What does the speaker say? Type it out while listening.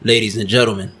Ladies and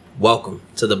gentlemen, welcome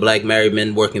to the Black Married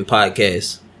Men Working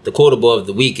Podcast. The quotable of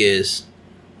the week is,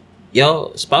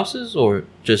 y'all spouses or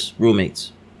just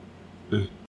roommates?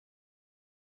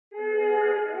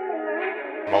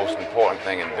 Most important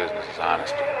thing in business is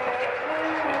honesty,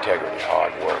 integrity,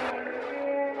 hard work.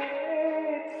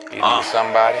 You need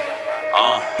somebody?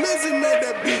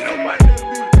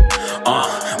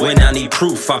 When I need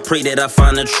proof, I pray that I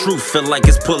find the truth. Feel like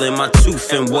it's pulling my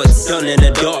tooth, and what's done in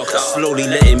the dark slowly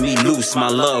letting me loose. My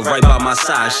love right by my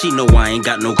side, she know I ain't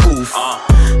got no coof.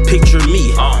 Picture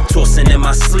me, tossing in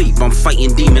my sleep. I'm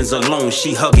fighting demons alone,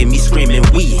 she hugging me, screaming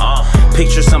we.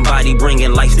 Picture somebody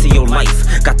bringing life to your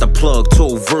life. Got the plug,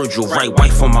 told Virgil, right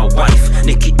wife on my wife.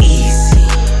 Nick it easy.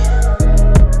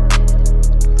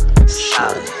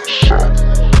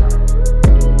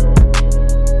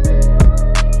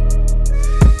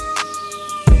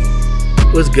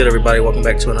 What's good, everybody? Welcome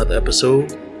back to another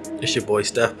episode. It's your boy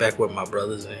Steph back with my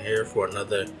brothers in here for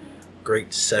another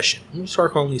great session. I'm gonna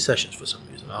start calling these sessions for some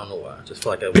reason. I don't know why. I just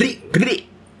feel like I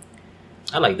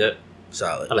like that.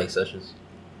 Solid. I like sessions.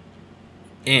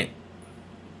 And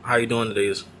how you doing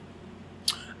today?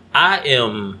 I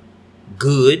am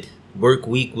good. Work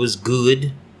week was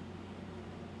good.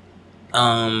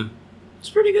 It's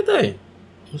a pretty good day.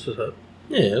 What's up?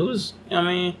 Yeah, it was,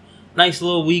 nice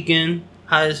little weekend.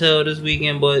 High as hell this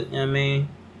weekend, but, it's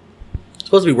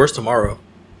supposed to be worse tomorrow.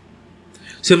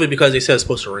 Simply because they said it's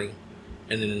supposed to rain.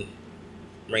 And then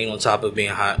rain on top of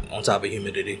being hot, on top of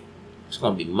humidity. it's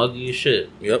gonna be muggy as shit.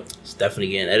 Yep. It's definitely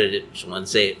getting edited. Just want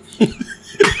to say it.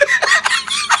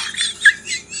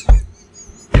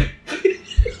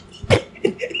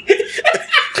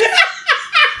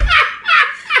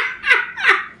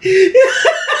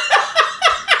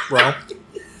 Bro.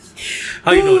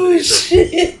 How you doing today,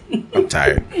 sir? I'm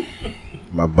tired.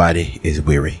 My body is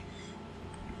weary.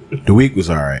 The week was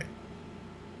alright.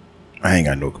 I ain't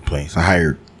got no complaints. I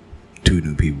hired 2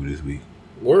 new people this week.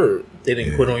 Word. They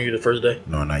didn't quit on you the first day?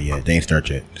 No, not yet. They ain't start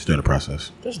yet. It's still in the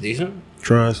process. That's decent.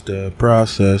 Trust the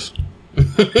process.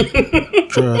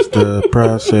 Trust the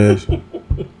process.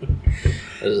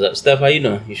 What's up, Steph? How you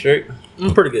doing? You straight?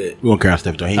 I'm pretty good. We won't care how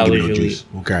Steph doing. He ain't How giving was no your juice.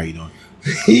 We won't care how you doing.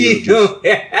 You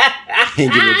He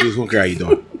ain't giving no juice. We won't care how you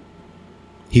doing.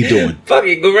 He doing. Fuck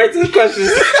it, go right to the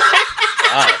questions.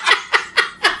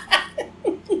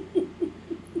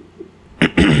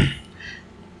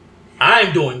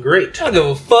 I'm doing great. I don't give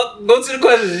a fuck. Go to the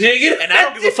questions. You get it? And I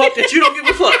don't give a fuck that you don't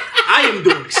give a fuck. I am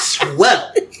doing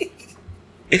swell.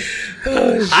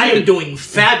 I am doing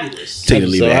fabulous. Take it,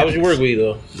 leave So, it. how was your work week,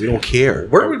 though? We don't care.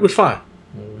 Work week was fine.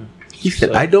 He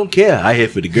said, I don't care. I here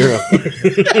for the girl.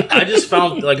 I just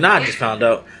found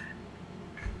out.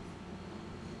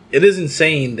 It is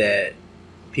insane that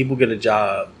people get a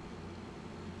job.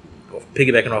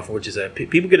 Piggybacking off of what you said,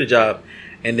 people get a job,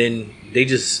 and then they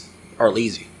just are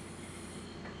lazy.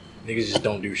 Niggas just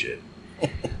don't do shit.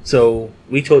 So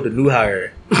we told the new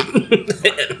hire.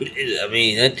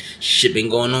 That shit been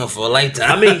going on for a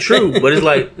lifetime. True, but it's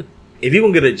like if you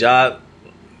gonna get a job,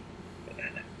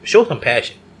 show some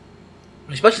passion,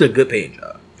 especially a good paying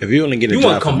job. If you only get a You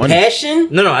job want for money. compassion?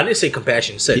 No, I didn't say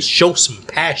compassion. I said show some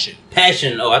passion.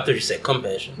 Passion. Oh, I thought you said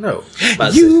compassion. No,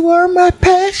 You are my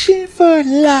passion for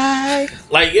life.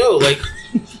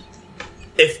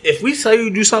 if we tell you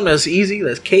to do something that's easy,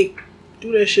 that's cake,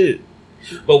 do that shit.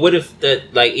 But what if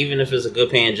that, even if it's a good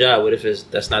paying job, what if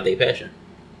that's not their passion?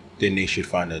 Then they should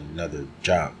find another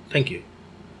job. Thank you.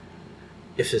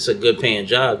 If it's a good paying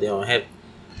job, they don't have.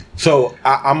 So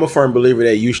I'm a firm believer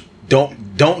that you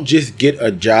don't just get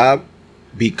a job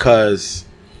because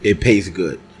it pays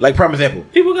good. Like, prime example,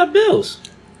 People got bills.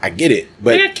 I get it,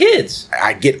 but They got kids.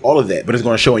 I get all of that. But it's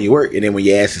going to show in your work, and then when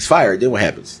your ass is fired, then what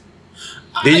happens?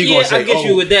 Then you're going to say, I get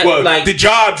you with that. well, Like, the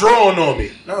job drawn on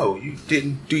me. No, you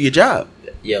didn't do your job.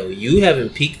 yo, you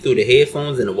haven't peeked through the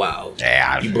headphones in a while.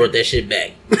 Yeah, You brought that shit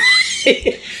back.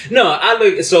 No, I'm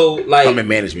in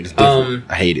management. It's different.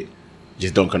 I hate it.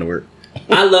 Just don't come to work.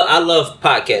 I love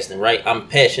podcasting, right? I'm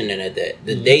passionate at that.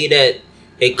 The day that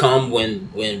it come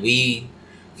when we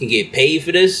can get paid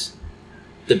for this,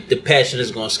 the passion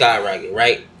is gonna skyrocket,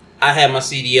 right? I had my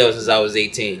CDL since I was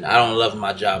 18. I don't love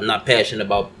my job. I'm not passionate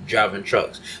about driving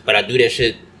trucks, but I do that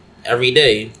shit every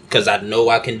day because I know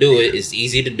I can do it. It's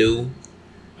easy to do,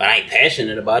 but I ain't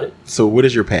passionate about it. So what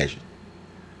is your passion?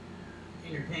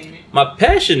 Entertainment. My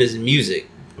passion is music.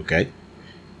 Okay.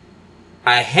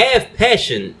 I have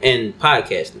passion in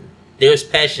podcasting. There's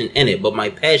passion in it, but my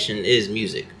passion is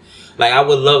music. Like, I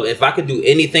would love if I could do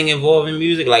anything involving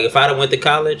music. Like, if I'd have went to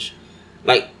college,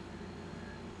 I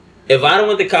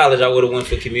would have went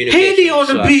for communication. Handy on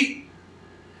the beat.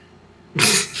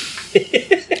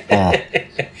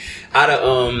 I'd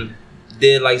have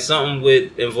did like something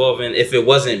with involving, if it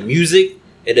wasn't music,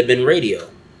 it'd have been radio.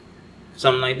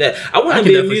 Something like that. I want to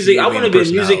be a music. I want to be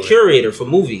a music curator for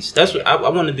movies. That's what I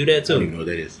want to do. That too. I don't even know what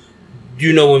that is.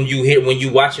 You know, when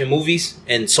you watching movies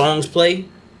and songs play,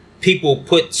 people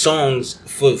put songs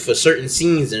for certain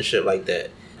scenes and shit like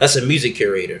that. That's a music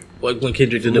curator. Like when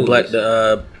Kendrick did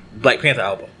the Black Panther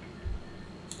album,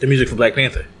 the music for Black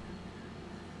Panther.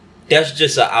 That's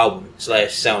just an album /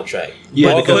 soundtrack.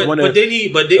 Yeah, because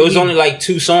it was only like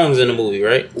 2 songs in the movie,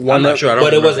 right? I'm not sure.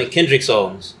 But it wasn't Kendrick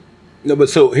songs. No, but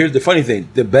so here's the funny thing: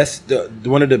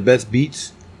 one of the best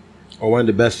beats, or one of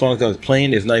the best songs that was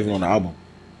playing is not even on the album.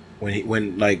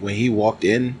 When he walked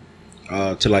in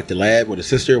to like the lab with his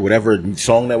sister, whatever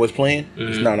song that was playing,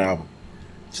 it's not an album.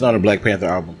 It's not a Black Panther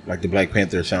album, like the Black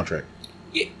Panther soundtrack.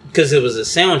 Yeah, because it was a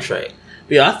soundtrack.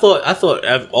 Yeah, I thought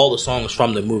all the songs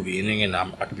from the movie, and again,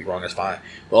 I could be wrong. That's fine.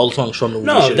 But all the songs from the movie.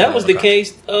 No, if that was the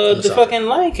case, the fucking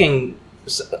Lion King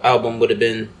album would have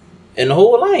been in the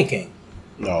whole Lion King.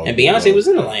 No, and Beyonce was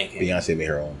in the Lion King. Beyonce made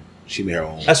her own. She made her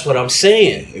own. That's what I'm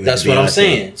saying. That's what I'm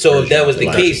saying. So if that was the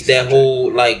case, that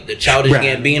whole like the Childish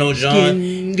Gambino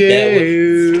John,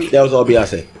 that was all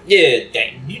Beyonce. Yeah,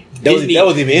 that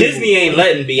was even Disney ain't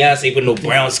letting Beyonce put no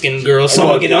brown skinned girl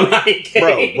song in on Lion King.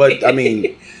 Bro, but I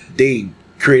mean, they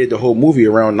created the whole movie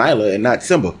around Nyla and not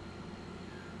Simba.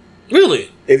 Really?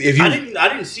 If you, I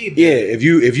didn't see it. Yeah, if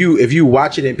you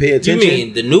watch it and pay attention. You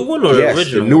mean the new one or the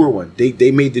original? The newer one.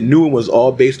 They made the new one was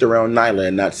all based around Nyla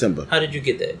and not Simba. How did you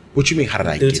get that? What you mean? How did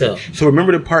I get it? So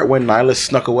remember the part when Nyla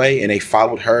snuck away and they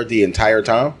followed her the entire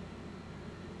time,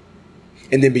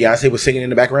 and then Beyonce was singing in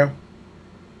the background.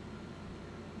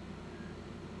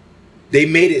 They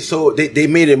made it so they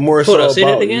made it more so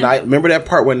about. Remember that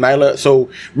part when Nyla? So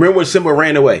remember when Simba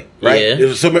ran away, right? Yeah. It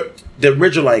was the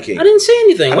original Lion King. I didn't say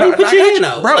anything. Why you put your hand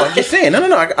out, bro? I'm just saying.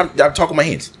 No. I'm talking my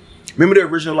hands. Remember the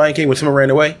original Lion King when Simba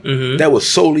ran away? Mm-hmm. That was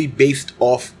solely based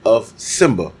off of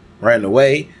Simba ran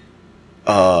away.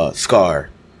 Scar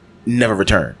never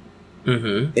returned.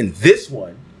 Mm-hmm. In this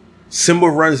one, Simba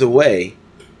runs away.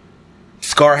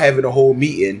 Scar having a whole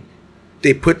meeting.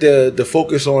 They put the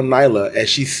focus on Nyla as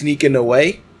she's sneaking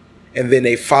away, and then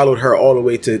they followed her all the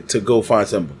way to go find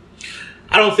Simba.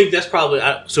 I don't think that's probably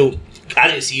so. I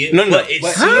didn't see it. No. But it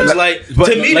seems like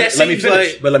to me that seems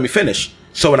like. But let me finish.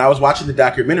 So when I was watching the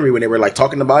documentary, when they were like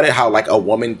talking about it, how like a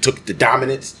woman took the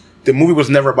dominance. The movie was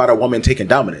never about a woman taking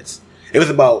dominance. It was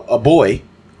about a boy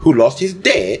who lost his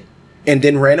dad and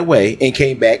then ran away and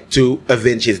came back to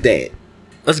avenge his dad.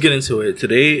 Let's get into it.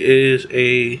 Today is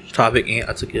a topic, and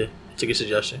I took your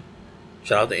suggestion.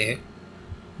 Shout out to Ant.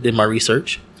 Did my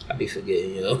research. I be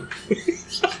forgetting, yo.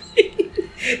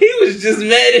 He was just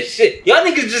mad as shit. Y'all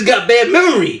niggas just got bad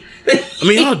memory. I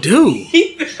mean, y'all do.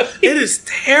 It is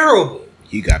terrible.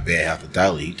 You got bad half the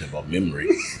dollar. You talk about memory.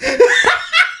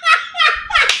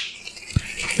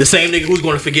 The same nigga who's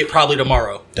going to forget probably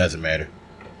tomorrow. Doesn't matter.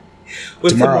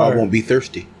 Tomorrow I won't be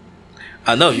thirsty.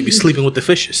 I know. You be sleeping with the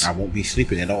fishes. I won't be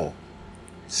sleeping at all.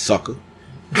 Sucker.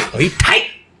 Oh, he tight.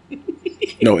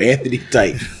 No, Anthony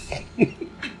tight.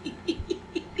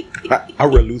 I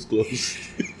wear loose clothes.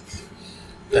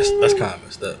 That's kind of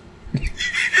messed up.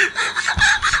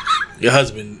 Your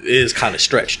husband is kind of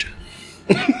stretched.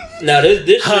 Now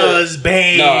this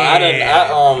husband.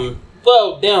 No,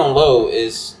 well, down low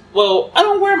is y'all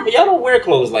don't wear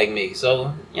clothes like me, so you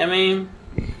know what I mean.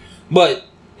 But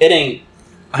it ain't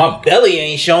my belly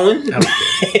ain't showing. I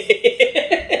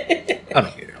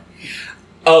don't care.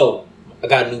 Oh, I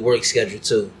got a new work schedule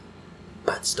too.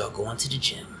 About to start going to the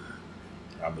gym.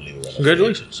 I believe it.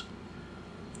 Congratulations.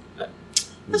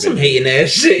 That's some hating ass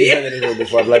shit. Yeah.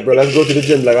 Before I'm like, bro, let's go to the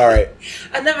gym. Like, all right.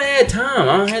 I never had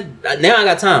time. Now I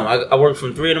got time. I work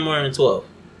from 3 in the morning to 12.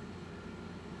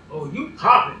 Oh, you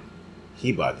popping?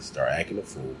 He about to start acting a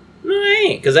fool. No, I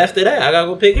ain't. Because after that, I got to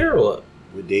go pick her up.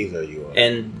 What days are you on?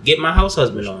 And get my house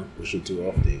husband on. What's your 2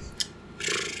 off days?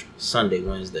 Sunday,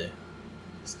 Wednesday.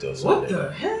 Still Sunday. What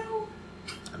the hell?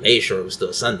 I made sure it was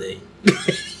still Sunday.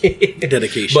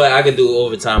 Dedication. But I could do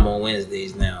overtime on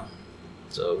Wednesdays now.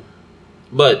 So,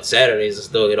 but Saturdays I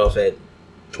still get off at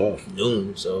 12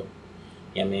 noon. So,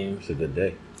 yeah, I mean, it's a good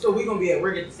day. So we're gonna be at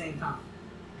work at the same time.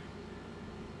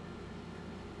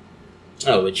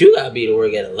 Oh, but you gotta be to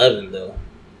work at 11 though.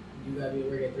 You gotta be at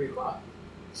work at 3 o'clock.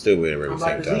 Still be at work I'm at the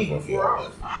about same to leave time in for a few 4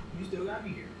 hours. hours. You still gotta be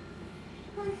here.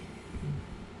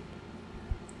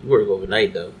 You work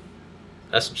overnight though.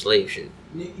 That's some slave shit.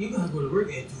 Nick, you gotta go to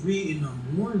work at 3 in the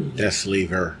morning. That's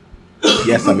slaver.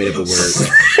 Yes, I made up a word.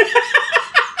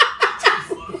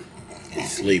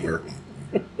 Slaver.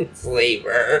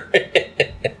 Flavor.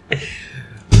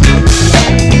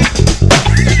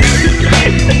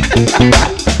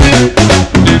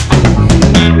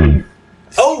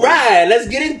 All right, let's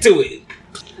get into it.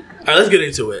 All right, let's get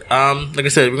into it. Like I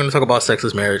said, we're going to talk about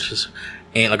sexless marriages.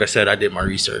 And like I said, I did my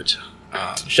research.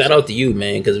 Shout out to you,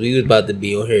 man, because we was about to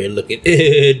be on here looking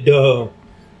dumb.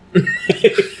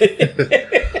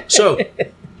 So,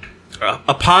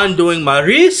 upon doing my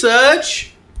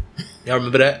research, y'all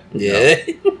remember that? Yeah.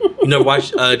 You never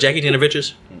watched Jackie and the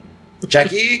Adventures?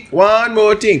 Jackie, one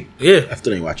more thing. Yeah. I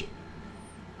still ain't watch it.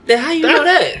 Then how you know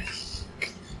that?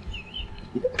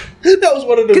 That was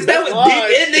one of the Because that was deep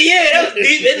in the that was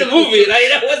deep in the movie. Like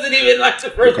that wasn't even like the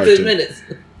first 10 Cartoon. minutes.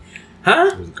 Huh?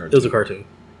 It was a cartoon. It was a cartoon.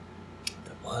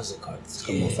 That was a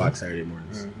cartoon. Come on Fox Saturday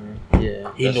mornings.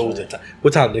 Yeah. He knows the time.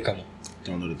 What time did it come on?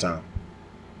 Don't know the time.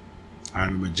 I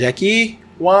remember Jackie,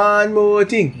 one more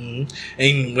thing. Mm-hmm.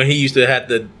 And when he used to have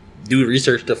to do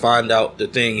research to find out the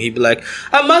thing, he'd be like,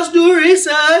 I must do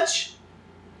research.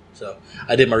 So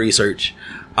I did my research.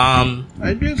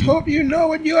 I just hope you know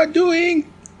what you are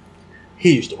doing.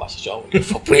 He used to watch the show.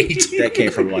 Wait. That came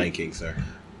from Lion King, sir.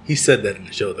 He said that in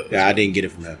the show, though. Yeah, I didn't get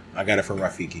it from him. I got it from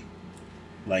Rafiki.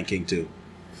 Lion King 2.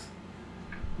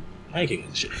 Lion King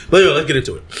was the shit. But yo, let's get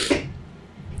into it.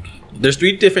 There's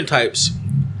 3 different types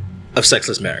of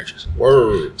sexless marriages.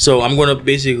 Word. So I'm going to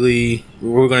basically,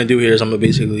 what we're going to do here is I'm going to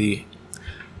basically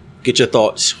get your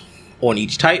thoughts on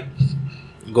each type.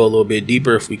 Go a little bit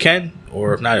deeper if we can,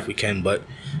 or if not if we can, but,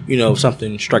 you know, if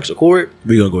something strikes a chord.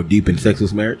 We gonna go deep in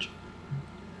sexless marriage?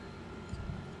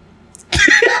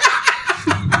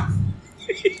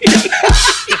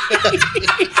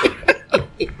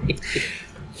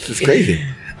 It's crazy.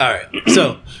 All right.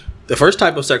 So the first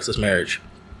type of sexless marriage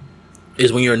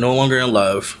is when you're no longer in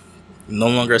love, no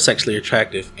longer sexually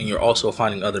attractive, and you're also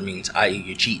finding other means, i.e.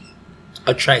 you're cheating.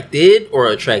 Attracted or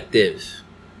attractive?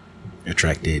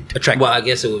 Attracted. Well, I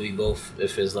guess it would be both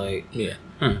if it's like... Yeah.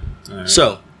 All right.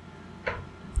 So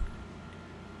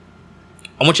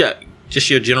I want you just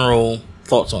your general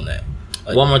thoughts on that.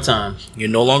 Like, one more time. you're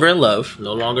no longer in love.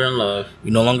 No longer in love.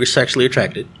 You're no longer sexually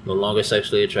attracted. No longer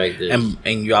sexually attracted.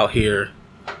 And you're out here,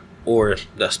 or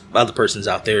the other person's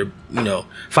out there, you know,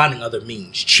 finding other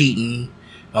means, cheating,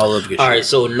 all of good all shit. right,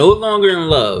 so no longer in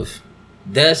love.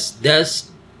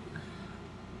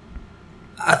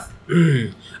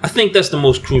 I think that's the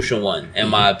most crucial one in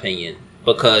my opinion,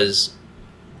 because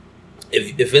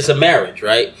if it's a marriage,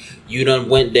 right? You done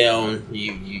went down.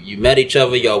 You met each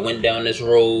other. Y'all went down this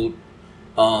road.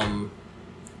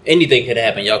 Anything could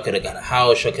happen. Y'all could have got a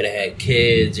house. Y'all could have had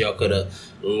kids. Y'all could have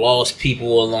lost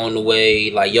people along the way.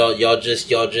 Like y'all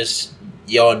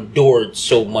endured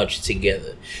so much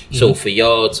together. Mm-hmm. So for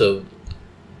y'all to,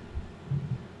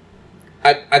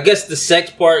 I guess the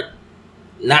sex part,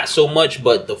 not so much,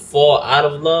 but the fall out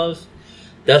of love,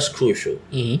 that's crucial.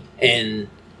 Mm-hmm. And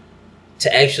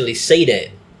to actually say that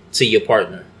to your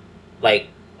partner, like,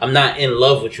 I'm not in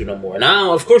love with you no more.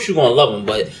 Now, of course, you're gonna love him,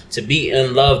 but to be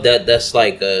in love, that's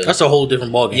like that's a whole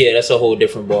different ballgame. Yeah, that's a whole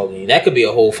different ballgame. That could be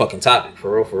a whole fucking topic,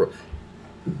 for real.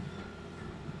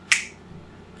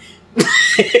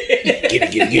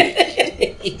 Get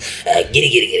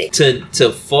it.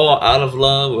 To fall out of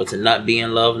love or to not be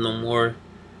in love no more,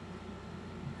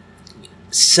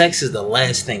 sex is the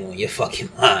last thing on your fucking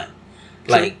mind.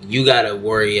 Like, you gotta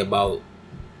worry about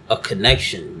a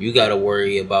connection. You gotta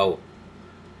worry about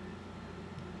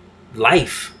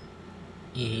life.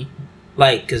 Mm-hmm.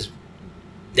 Like, because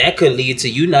that could lead to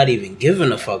you not even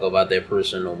giving a fuck about that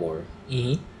person no more.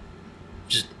 Mm-hmm.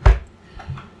 Just,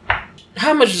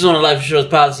 how much is on a life insurance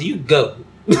policy? You go.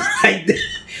 Like,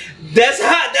 that's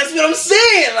what I'm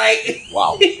saying. Like,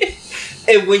 Wow.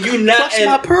 And when you not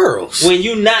my pearls. when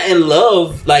you not in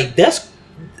love, like, that's,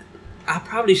 I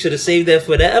probably should have saved that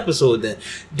for that episode then.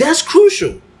 That's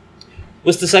crucial.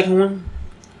 What's the second one?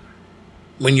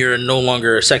 When you're no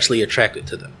longer sexually attracted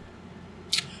to them.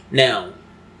 Now,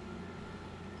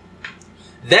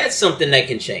 that's something that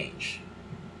can change.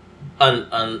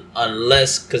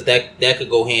 Unless, because that could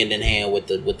go hand in hand with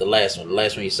the last one. The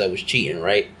last one you said was cheating,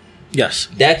 right? Yes.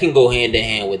 That can go hand in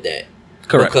hand with that.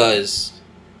 Correct. Because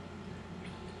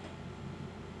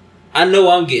I know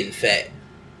I'm getting fat.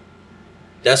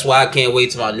 That's why I can't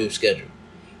wait till my new schedule.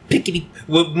 Pickety,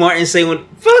 what Martin say when,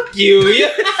 fuck you.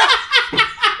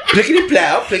 Plickety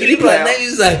plow, plickety plow. Then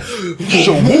he's like,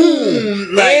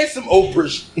 Shaboom. And some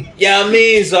Oprahs. yeah, I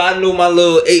mean, so I knew my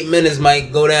little 8 minutes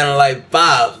might go down to like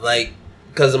 5, like,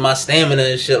 because of my stamina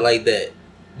and shit like that.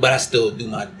 But I still do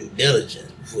my due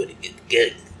diligence before they get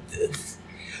together.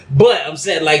 But I'm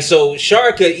saying, like, so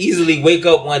Shar could easily wake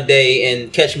up one day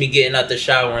and catch me getting out the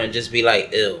shower and just be like,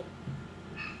 ill.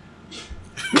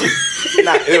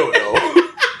 Not ill, though.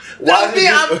 Why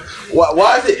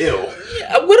is it ill?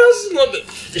 What else is gonna be?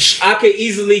 I could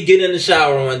easily get in the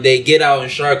shower one day, get out,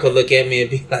 and Shark could look at me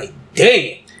and be like,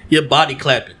 "Damn." Your body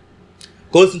clapping.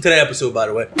 Go listen to that episode, by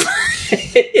the way.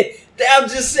 I'm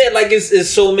just saying, like it's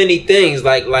so many things.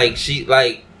 Like she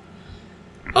right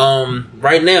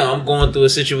now I'm going through a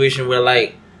situation where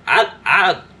like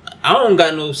I don't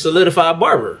got no solidified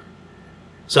barber,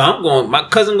 so my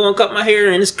cousin gonna cut my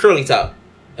hair and it's curly top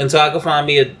until I can find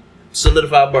me a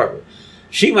solidified barber.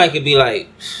 She might could be like,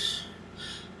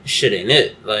 shit ain't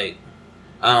it, like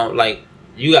like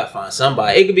you gotta find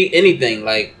somebody. It could be anything,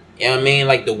 like. You know what I mean?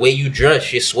 Like the way you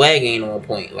dress, your swag ain't on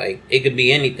point. Like it could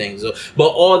be anything. So, but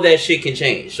all that shit can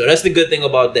change. So that's the good thing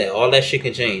about that. All that shit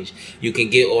can change. You can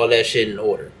get all that shit in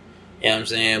order. You know what I'm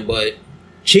saying? But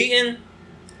cheating,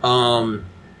 I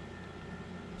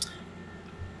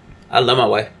love my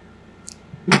wife.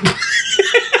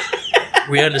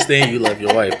 We understand you love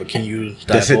your wife, but can you?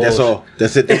 That's it. That's all.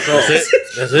 That's it. That's all. That's it.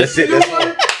 That's it. That's it. That's all.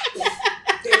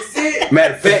 That's it.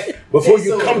 Matter of fact, before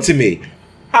you come to me,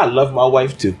 I love my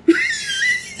wife too.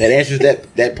 That answers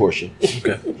that portion.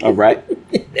 Okay. All right.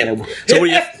 So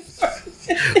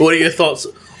what are your thoughts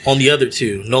on the other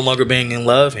two? No longer being in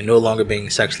love and no longer being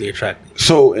sexually attracted.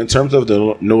 So in terms of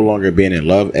the no longer being in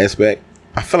love aspect,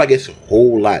 I feel like it's a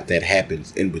whole lot that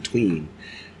happens in between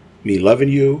me loving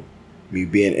you, me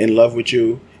being in love with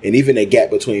you, and even a gap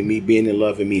between me being in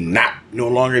love and me no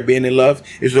longer being in love.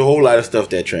 There's a whole lot of stuff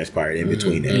that transpired in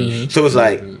between that. Mm-hmm. So it's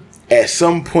like at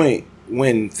some point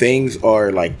when things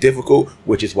are like difficult,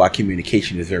 which is why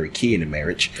communication is very key in a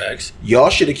marriage. Facts. Y'all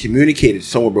should have communicated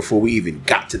somewhere before we even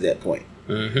got to that point.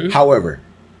 Mm-hmm. However,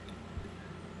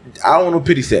 I don't want no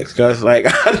pity sex because like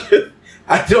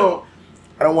I don't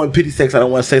want pity sex. I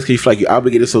don't want sex because you feel like you're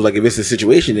obligated. So like if it's a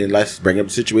situation, then let's bring up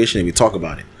the situation and we talk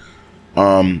about it.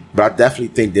 But I definitely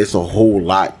think there's a whole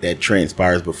lot that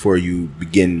transpires before you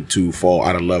begin to fall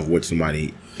out of love with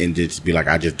somebody and just be like,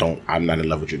 I'm not in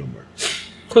love with you no more.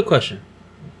 Quick question: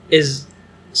 is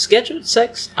scheduled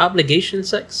sex obligation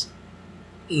sex?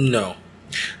 No.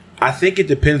 I think it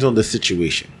depends on the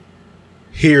situation.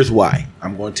 Here's why.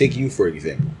 I'm going to take you for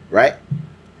example, right?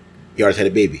 You already had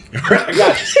a baby. I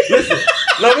got you.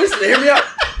 Listen, hear me out.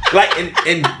 Like,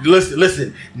 and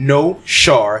listen. No,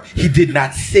 Shar, he did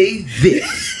not say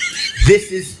this. This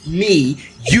is me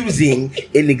using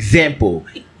an example.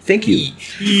 Thank you.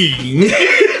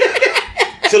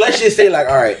 So let's just say, like,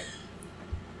 all right,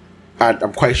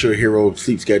 I'm quite sure Hero's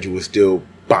sleep schedule is still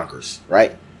bonkers,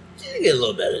 right? You get a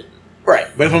little better. Right.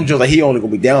 But if I'm just like, he only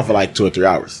going to be down for like 2 or 3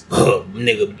 hours. Oh,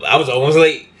 nigga, I was almost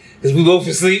late because we both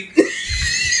asleep.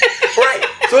 Right.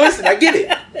 So listen, I get it.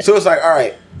 So it's like, all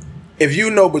right, if you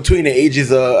know between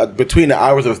the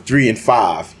hours of 3 and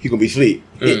 5, he gonna be asleep.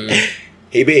 Mm.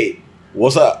 Hey, babe,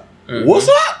 what's up? Mm-hmm. What's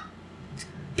up?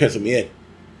 Pencil me in.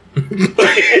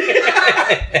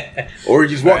 Or you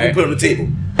just walk and put it on the table.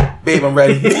 Babe, I'm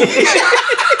ready.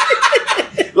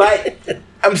 Like,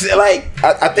 I'm like,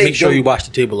 I think. Make sure you wash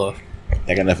the table off.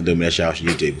 I got nothing to do with that shower.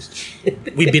 Your tables.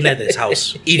 We've been at this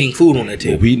house eating food on that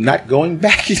table. We not going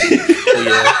back. Oh,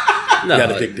 yeah. No,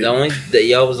 the only that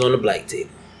y'all was on the black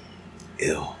table.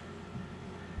 Ew.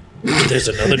 There's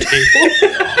another table.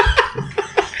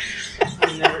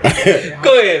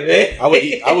 Go ahead, man. I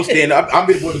was standing. I'm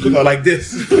the one to cook out like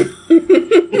this.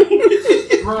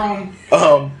 Wrong.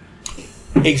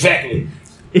 Exactly.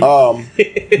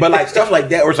 But like stuff like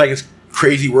that, where it's like it's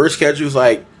crazy work schedules.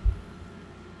 Like,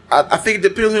 I think it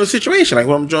depends on the situation. Like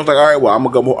when I'm just like, all right, well, I'm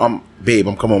gonna go. Babe,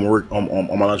 I'm coming home work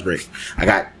on my lunch break. I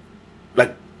got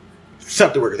like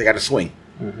stuff to work. They got to swing,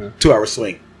 2 hour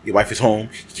swing. Your wife is home,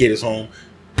 your kid is home.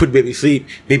 Put the baby to sleep.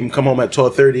 Baby come home at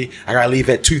 12:30. I gotta leave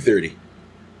at 2:30.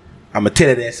 I'm gonna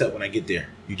tear that ass up when I get there.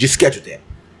 You just scheduled that.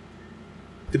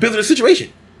 Depends on the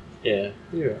situation. Yeah.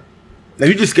 Now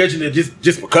you just schedule it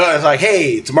just because, like,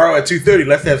 hey, tomorrow at 2:30,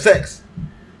 let's have sex.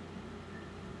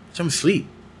 I'm asleep.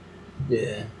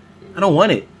 Yeah. I don't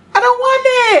want it.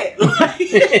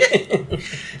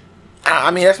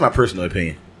 I mean, that's my personal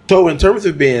opinion. So, in terms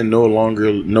of being no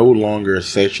longer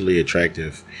sexually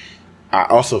attractive, I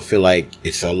also feel like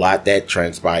it's a lot that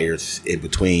transpires in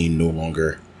between. No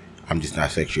longer, I'm just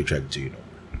not sexually attracted to you no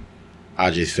more.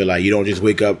 I just feel like you don't just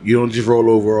wake up, you don't just roll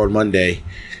over on Monday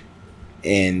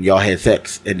and y'all had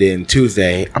sex, and then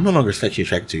Tuesday, I'm no longer sexually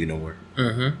attracted to you no more.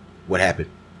 Mm-hmm. What happened?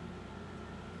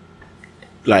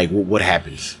 Like, what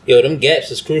happens? Yo, them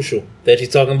gaps is crucial that you're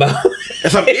talking about.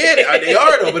 That's what, yeah, they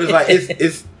are though, but it's like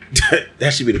it's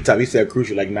that should be the top. He said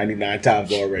crucial like 99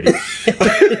 times already.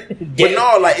 But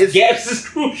no, like gaps is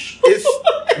crucial.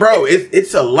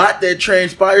 It's a lot that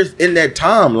transpires in that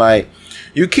time. Like,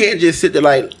 you can't just sit there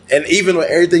like, and even with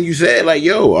everything you said, like,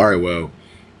 yo, all right, well,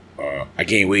 I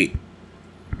gained weight.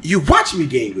 You watch me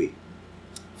gain weight.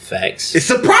 Facts. It's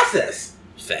a process.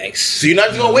 Facts. So you're not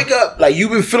just gonna wake up like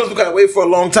you've been feeling some kind of way for a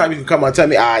long time. You can come out and tell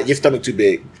me, your stomach too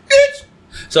big, bitch.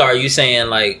 So are you saying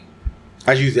like?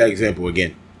 I use that example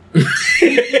again.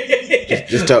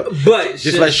 just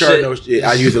let Charlotte know.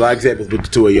 I use a lot of examples with the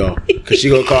two of y'all because she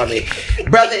gonna call me,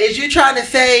 brother. Is you trying to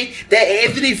say that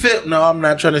Anthony Phil? No, I'm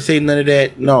not trying to say none of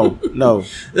that. No. No,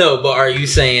 but are you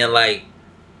saying like,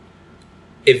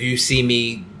 if you see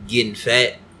me getting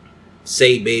fat,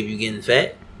 say, babe, you getting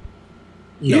fat?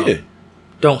 No. Yeah.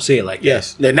 Don't say it like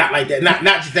yes. That. Yes, not like that. Not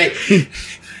just say,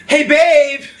 hey,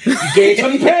 babe, you gained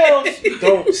 20 pounds.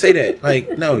 Don't say that.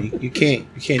 Like, no, you can't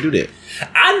do that.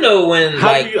 I know when.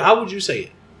 How would you say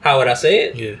it? How would I say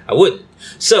it? Yeah, I wouldn't.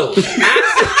 So,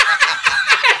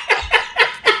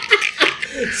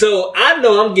 so I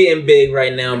know I'm getting big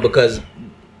right now because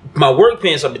my work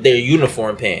pants they're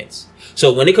uniform pants.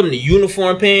 So when it comes to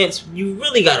uniform pants, you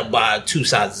really gotta buy 2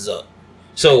 sizes up.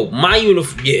 So my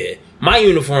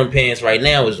uniform pants right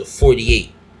now is a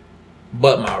 48.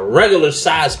 But my regular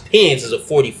size pants is a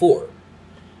 44.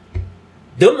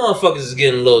 Them motherfuckers is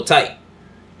getting a little tight.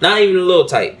 Not even a little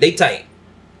tight. They tight.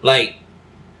 Like,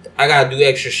 I gotta do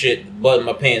extra shit to button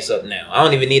my pants up now. I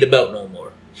don't even need a belt no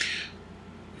more.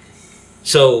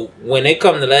 So when it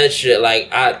come to that shit,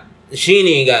 like she ain't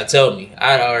even gotta tell me.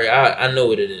 I know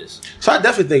what it is. So I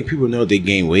definitely think people know they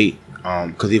gain weight.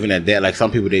 Because even at that, like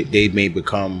some people they may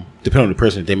become, depending on the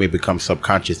person, they may become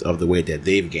subconscious of the weight that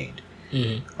they've gained.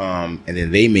 Mm-hmm. And then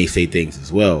they may say things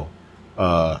as well,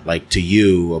 like to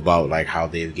you about like how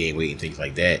they've gained weight and things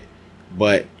like that.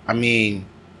 But I mean,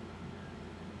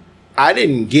 I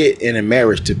didn't get in a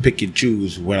marriage to pick and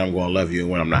choose when I'm going to love you and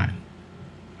when I'm not.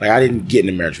 Like I didn't get in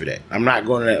a marriage for that. I'm not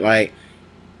going to that. Like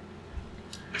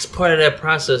it's part of that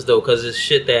process though, because it's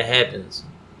shit that happens.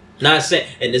 Not saying,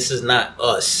 and this is not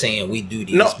us saying we do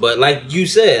these, but like you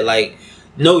said, like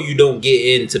no, you don't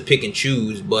get in to pick and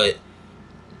choose, but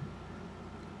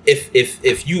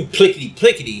if you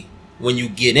plickety when you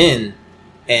get in,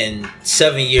 and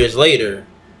 7 years later,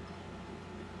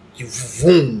 you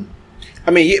boom.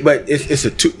 I mean, yeah, but it's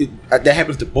that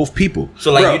happens to both people.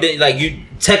 So like you didn't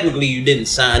you didn't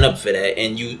sign up for that,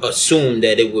 and you assumed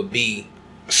that it would be.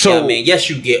 So I mean, yes,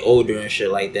 you get older and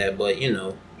shit like that, but you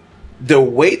know, the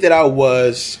weight that I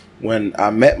was when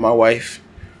I met my wife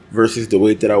versus the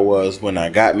weight that I was when I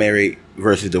got married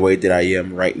versus the weight that I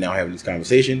am right now having this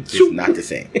conversation is not the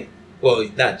same. Well,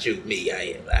 not you, me. I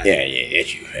am. Yeah,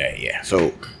 it's you. Yeah.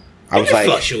 So I was like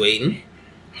fluctuating.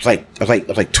 I was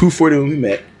like 240 when we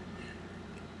met.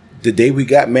 The day we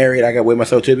got married, I got weighed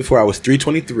myself to before I was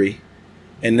 323,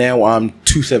 and now I'm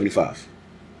 275.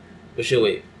 What's your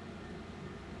weight?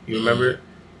 You remember,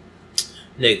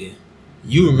 nigga?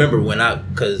 You remember when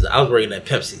because I was working at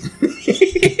Pepsi,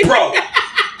 bro.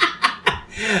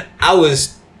 I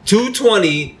was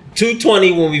 220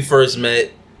 when we first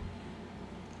met.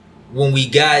 When we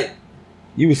got,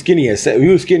 you was skinny at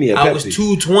Pepsi. I was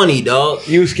 220, dog.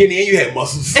 You was skinny and you had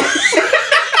muscles.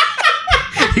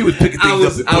 He was picking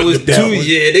things up. I was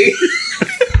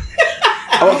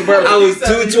I was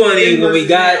 220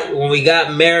 when we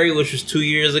got married, which was 2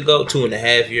 years ago,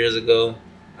 2.5 years ago.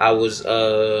 I was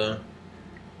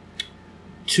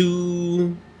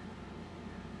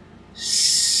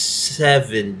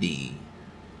 270.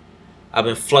 I've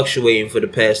been fluctuating for the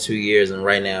past 2 years, and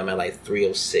right now I'm at like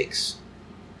 306.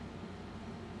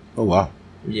 Oh wow!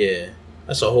 Yeah,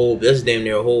 that's damn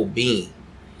near a whole bean.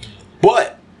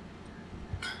 But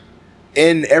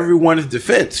in everyone's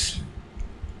defense,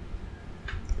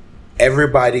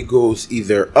 everybody goes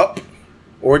either up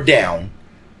or down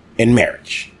in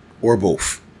marriage, or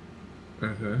both.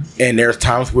 Mm-hmm. And there's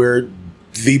times where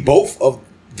both of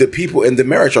the people in the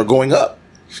marriage are going up.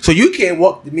 So you can't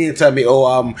walk to me and tell me,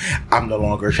 oh, I'm no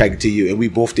longer attracted to you, and we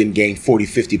both didn't gain 40,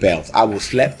 50 pounds. I will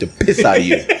slap the piss out of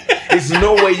you. There's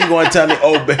no way you're going to tell me,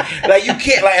 oh, but like you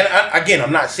can't. Like, and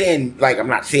I'm not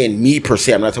saying me per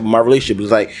se. I'm not talking about my relationship.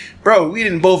 It's like, bro, we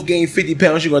didn't both gain 50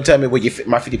 pounds. You're going to tell me, well,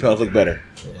 my 50 pounds look better.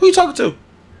 Yeah. Who you talking to?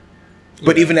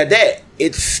 But even at that,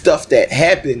 it's stuff that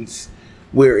happens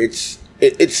where it's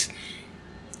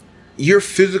your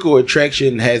physical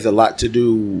attraction has a lot to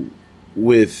do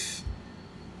with,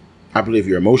 I believe,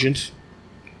 your emotions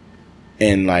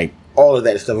and like all of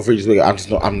that stuff. Before you just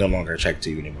I'm no longer attracted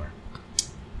to you anymore.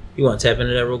 You want to tap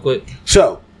into that real quick?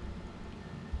 So,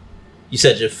 you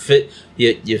said your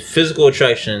physical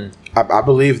attraction. I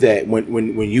believe that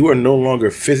when you are no longer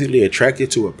physically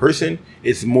attracted to a person,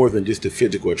 it's more than just a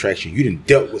physical attraction. You done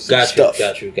dealt with some stuff.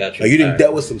 Got you. Like you done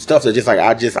dealt with some stuff that just like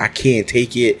I can't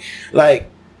take it.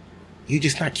 Like you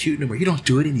just not cute anymore. You don't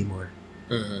do it anymore.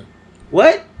 Mm-hmm.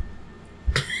 What?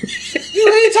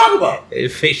 You ain't talking about.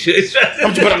 Facial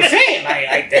But I'm saying,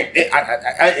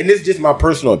 and this is just my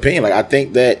personal opinion. Like, I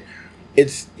think that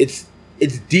it's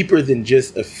deeper than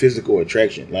just a physical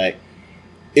attraction. Like,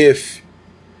 if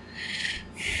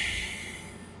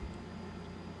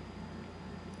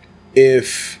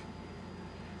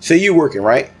say you're working,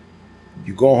 right?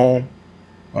 You go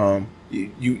home,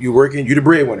 you working, you the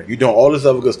breadwinner, you doing all this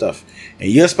other good stuff, and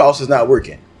your spouse is not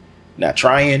working, not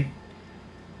trying.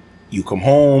 You come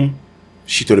home,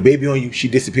 she throw the baby on you, she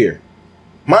disappear.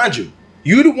 Mind you,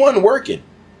 you the one working,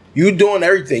 you doing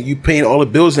everything, you paying all the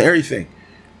bills and everything.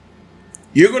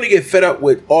 You're gonna get fed up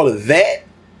with all of that,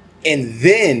 and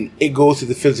then it goes to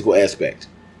the physical aspect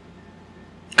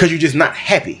because you're just not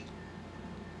happy.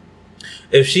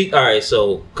 If she, all right,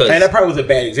 so and that probably was a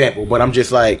bad example, but I'm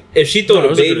just like, if she throw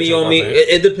the baby on me,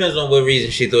 it depends on what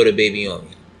reason she throw the baby on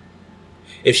me.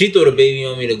 If she throw the baby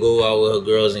on me to go out with her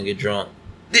girls and get drunk,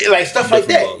 like stuff like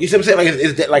that, you see what I'm saying? Like,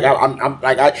 it's that, like I'm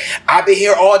like I've been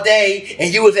here all day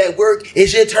and you was at work.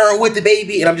 It's your turn with the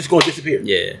baby, and I'm just going to disappear.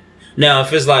 Yeah. Now,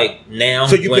 if it's like now,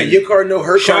 so you pay your car, no,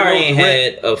 her car, no. Ain't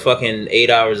had a fucking 8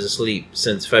 hours of sleep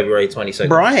since February 22nd.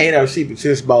 Bro, I ain't 8 hours of sleep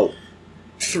since about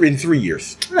 3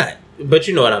 years. Right. But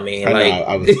you know what I mean. I like,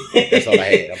 know, that's all I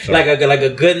had. I'm sorry. like a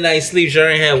good night's sleep. Sure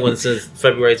ain't had one since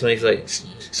February 22nd.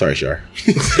 Sorry, Shar.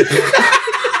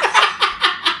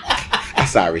 I'm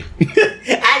sorry.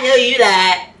 I know you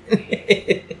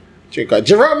lied.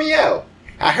 Jeromeo,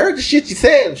 I heard the shit you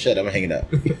said. Shut up, I'm hanging up.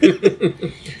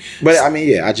 But I mean,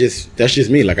 yeah, that's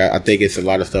just me. Like, I think it's a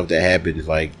lot of stuff that happens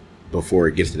like before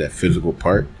it gets to that physical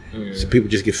part. So people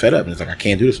just get fed up and it's like, I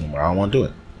can't do this no more. I don't want to do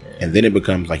it. And then it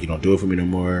becomes like, you don't do it for me no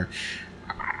more.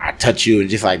 I touch you and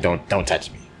just like, don't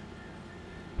touch me.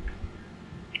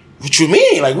 What you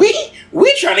mean? Like, we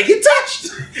trying to get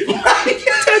touched.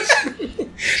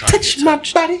 Touch my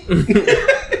body.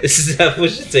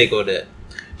 What's your take on that?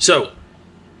 So,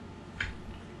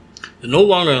 the no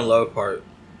longer in love part,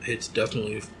 it's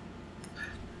definitely.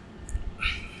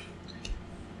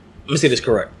 Let me say this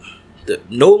correct. The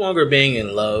no longer being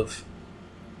in love,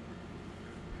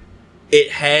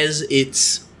 it has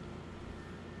its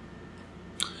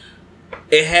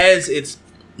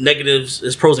negatives,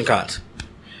 its pros and cons.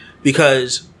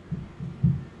 Because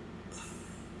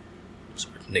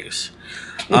sorry, niggas.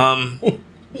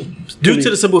 Due to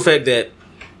the simple fact that,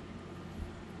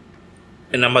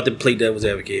 and I'm about to play devil's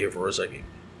advocate here for a second.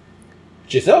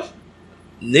 Yourself?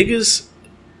 Niggas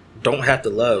don't have to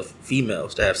love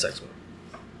females to have sex with them.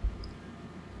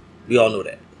 We all know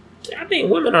that. I think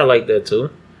women are like that too.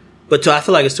 But I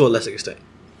feel like it's to a lesser extent.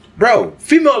 Bro,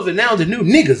 females are now the new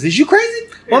niggas. Is you crazy?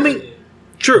 Well, I mean,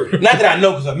 true. Not that I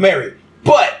know because I'm married,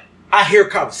 but I hear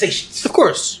conversations. Of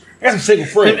course. I got some single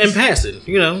friends. And passing,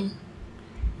 you know.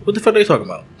 What the fuck are they talking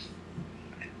about?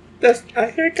 I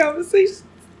hear conversations.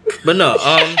 But no,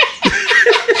 I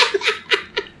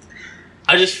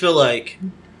just feel like,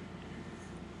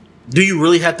 do you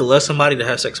really have to love somebody to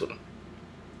have sex with them?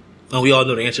 And we all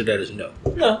know the answer to that is no.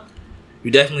 No.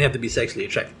 You definitely have to be sexually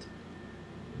attracted.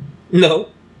 No.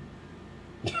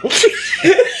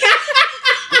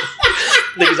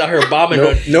 Niggas out here bombing.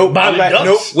 Nope. Bombing ducks.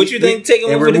 Nope. What you think taking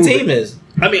one for the team is?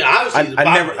 I mean, obviously,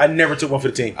 I never took one for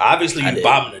the team. Obviously, you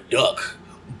bombing a duck,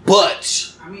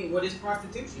 but I mean, what is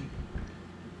prostitution?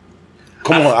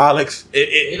 Come on, Alex.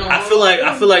 I feel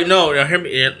like no. Now hear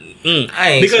me. I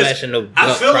ain't smashing no.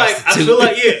 I feel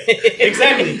like yeah,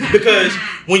 exactly. Because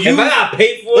when you if I got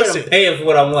paid for it, I'm paying for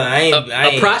what I want. I ain't.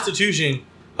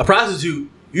 A prostitute.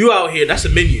 You out here? That's a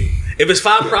menu. If it's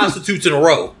 5 prostitutes in a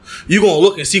row, you gonna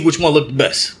look and see which one look the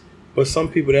best. But some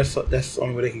people, that's the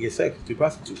only way they can get sex through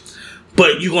prostitutes.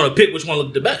 But you gonna pick which one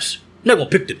look the best. You're not gonna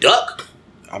pick the duck.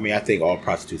 I mean, I think all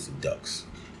prostitutes are ducks.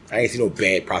 I ain't seen no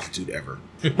bad prostitute ever.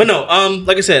 But no,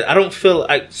 like I said, I don't feel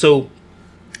like so.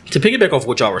 To piggyback off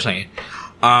what y'all were saying,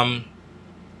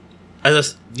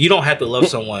 you don't have to love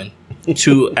someone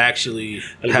to actually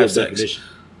have sex. Definition.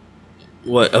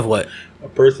 What of what? A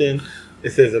person.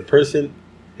 It says a person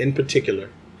in particular,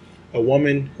 a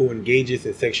woman who engages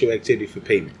in sexual activity for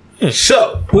payment.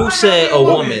 So, who said a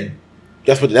woman?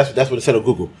 That's what it said on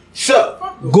Google.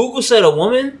 So, Google said a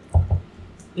woman.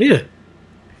 Yeah.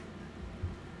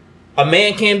 A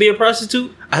man can't be a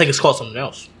prostitute? I think it's called something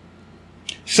else.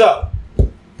 So,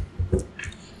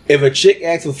 if a chick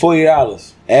asks for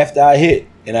 $40 after I hit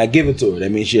and I give it to her,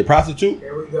 that means she a prostitute?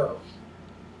 There we go.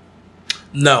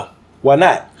 No. Why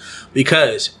not?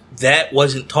 Because that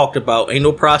wasn't talked about. Ain't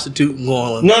no prostitute going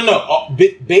on. No.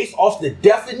 Based off the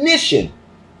definition.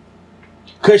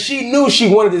 Because she knew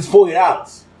she wanted this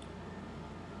 $40.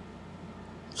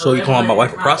 So you calling my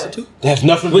wife a prostitute? That has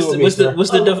nothing to do with me.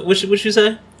 What you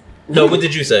say? No, what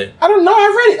did you say? I don't know.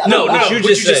 I read it. I No, don't know. what you What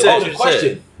just said. Oh, What the you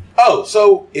question. Oh,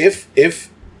 so if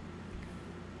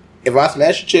I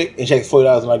smash a chick and she takes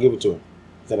 $40 and I give it to her,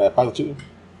 is that a prostitute?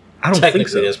 I don't Technically, think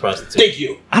so. that's prostitution. Thank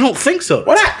you. I don't think so.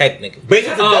 Why not? Technically. Based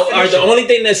on the All right, definition. the only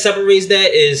thing that separates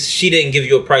that is she didn't give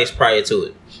you a price prior to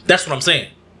it. That's what I'm saying.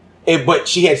 But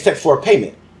she had sex for a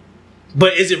payment.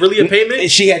 But is it really a payment? And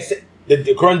she had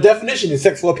the current definition is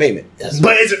sex for a payment.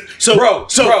 But is it so? Bro,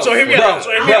 so hear me out.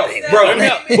 So hear me out. Bro, Hear me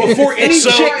out. before any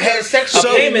So- chick has sex with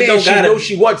so- a payment man, don't she gotta knows be.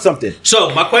 she wants something. So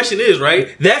my question is,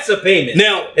 right That's a payment.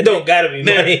 now, It don't gotta be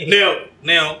money.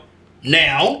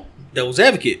 now, devil's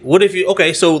advocate. What if you?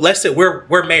 Okay, so let's say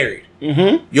we're married.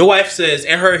 Mm-hmm. Your wife says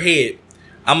in her head,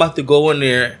 "I'm about to go in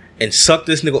there and suck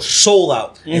this nigga's soul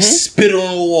out and spit it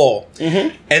on the wall,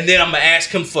 and then I'm gonna ask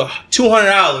him for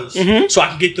 $200 so I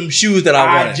can get them shoes that I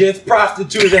I want." just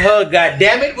prostituted her,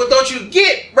 goddammit. What don't you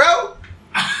get, bro?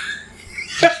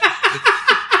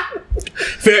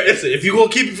 Fair. Listen, if you gonna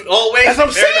keep it all the way, That's what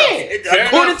I'm fair saying. enough. Fair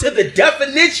According enough. to the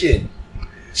definition,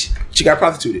 she got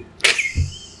prostituted.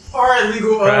 All right,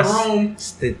 legal Rome.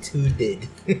 Prostituted.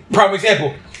 Prime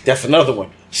example. That's another one.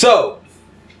 So,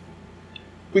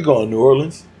 we going to New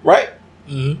Orleans, right?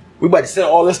 Mhm. We about to set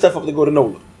all this stuff up to go to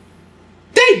NOLA.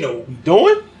 They know what we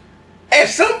doing. At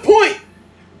some point,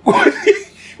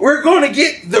 we're going to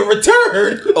get the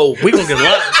return. Oh, we gonna get a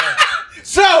lot of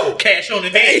So, cash on the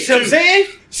you day. see what I'm saying?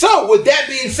 So, with that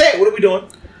being said, what are we doing?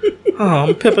 Oh,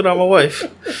 I'm pimping on my wife.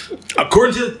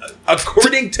 According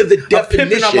to the definition,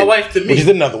 pimping on my wife to me. which is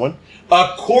another one.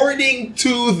 According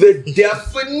to the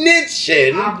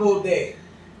definition, I vote that.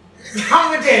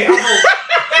 I'm with that. I vote.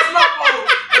 That's my vote.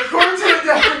 According to the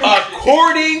definition.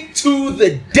 according to the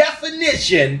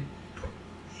definition,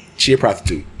 she a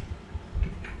prostitute.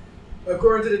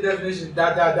 According to the definition, ...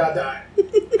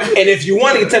 And if you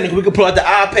want to get technical, we can pull out the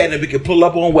iPad and we can pull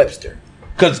up on Webster,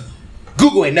 because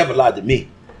Google ain't never lied to me.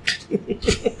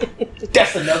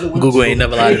 That's another one. Google ain't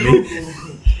never lied to me.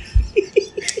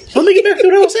 Let me get back to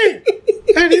what I was saying.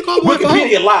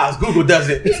 Wikipedia lies. Google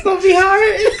doesn't. It's gonna be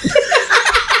hard.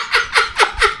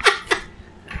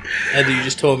 And then you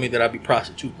just told me that I'd be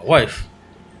prostituting my wife.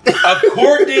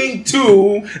 According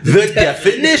to the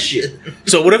definition.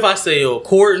 So what if I say,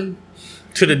 according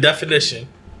to the definition,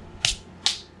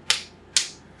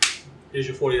 here's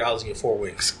your $40 and your 4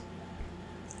 wings.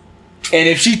 And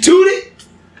if she tooted,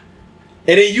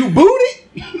 and then you booted,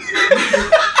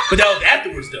 But that was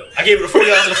afterwards, though. I gave her the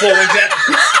 $40 and the 4 wings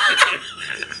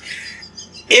afterwards.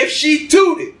 if she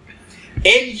tooted,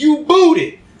 and you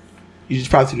booted, you just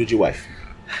prostituted your wife.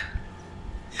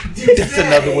 That's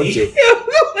another one too.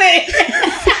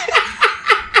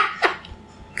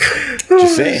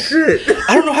 Just saying.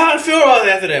 I don't know how I feel about it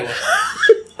after that one.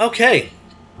 Okay.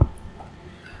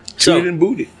 So, Tooted and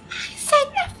booted.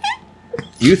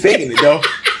 You thinking it though?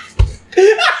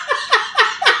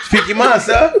 Speak your mind,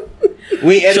 sir.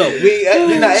 We ain't edited.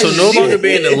 We not so no edited longer shit.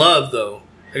 being in love, though.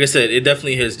 Like I said, it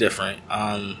definitely is different.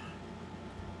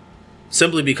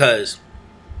 Simply because,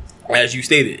 as you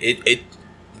stated,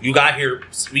 you got here.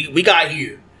 We got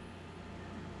here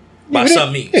by we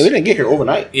some didn't- means. Yeah, we didn't get here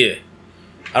overnight. Yeah,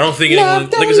 I don't think anyone.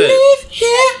 Like I said,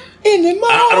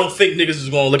 I don't think niggas is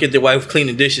gonna look at their wife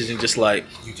cleaning dishes and just like,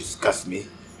 You disgust me.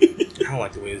 I don't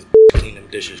like the way this clean them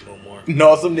dishes no more.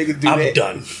 No, some niggas do I'm that.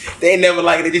 done. They ain't never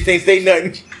like it. They just ain't say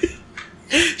nothing.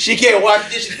 She can't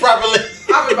wash dishes properly.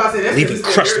 I was about to say that's Leaving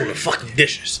crust on the fucking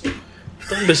dishes.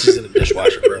 Them dishes in the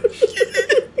dishwasher, bro.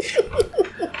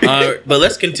 But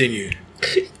let's continue.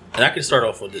 And I can start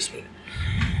off with this one.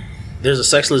 There's a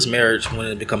sexless marriage when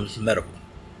it becomes medical.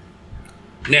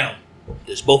 Now,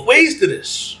 there's both ways to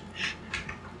this.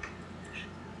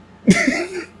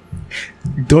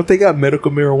 Don't they got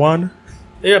medical marijuana?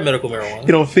 They got medical marijuana.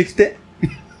 You don't fix that?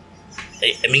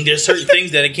 I mean, there's certain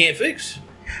things that it can't fix.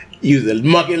 Use a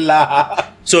monkey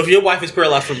lie. So if your wife is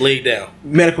paralyzed from laying down,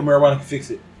 Medical marijuana can fix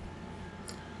it.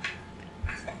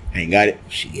 Ain't got it.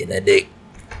 She get that dick.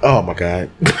 Oh my god.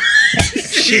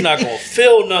 she's not gonna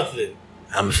feel nothing.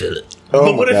 I'ma feel it. Oh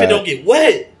But my what if God. it don't get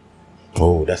wet?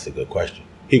 Oh, that's a good question.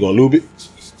 He gonna lube it?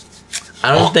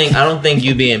 I don't think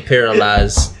you being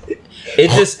paralyzed.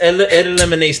 It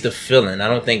eliminates the feeling. I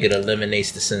don't think it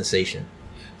eliminates the sensation.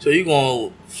 So you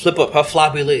gonna flip up her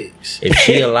floppy legs? If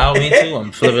she allow me to,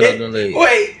 I'm flipping up them legs.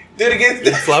 Wait, do it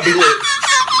again. Floppy legs.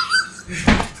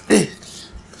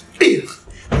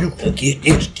 You gonna get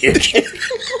this dick.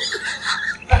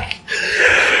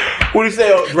 What do you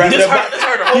say? Grab This it up.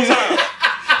 hurt the whole time.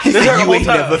 He This said, hurt the you whole ain't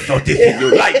time. never felt this in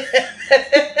your life.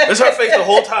 That's her face the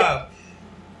whole time.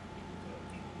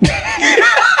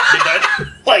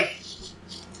 Like,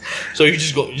 so you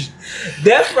just go.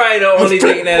 That's probably the only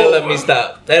thing that'll let me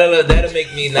stop. That'll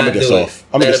make me not I'ma get do soft. it.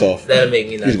 I'ma get soft. That'll make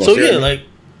me not. He's Do gonna it. So stare yeah, at me. like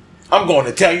I'm going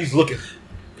to tell you, he's looking.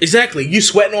 exactly. You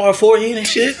sweating on her forehead and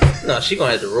shit. No, she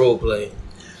gonna have to role play.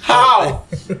 How?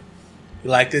 You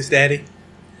like this, daddy?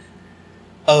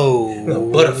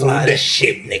 Oh, Butterfly that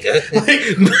shit, nigga.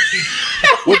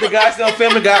 What the guy say on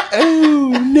Family Guy? Oh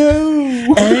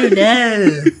no! Oh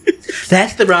no,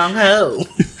 that's the wrong hoe.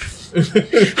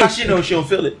 How she know she don't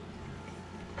feel it?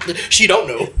 She don't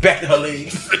know. Back to her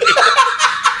legs.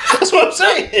 That's what I'm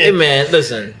saying. Hey man,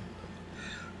 listen.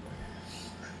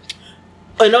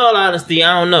 In all honesty,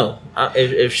 I don't know.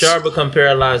 If Char become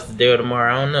paralyzed today or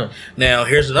tomorrow, I don't know. Now,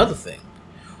 here's another thing.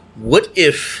 What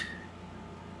if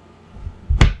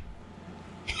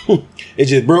It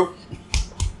just broke.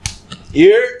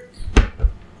 Here.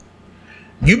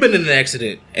 you've been in an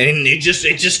accident and it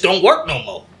just don't work no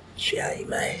more? Yeah,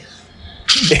 man.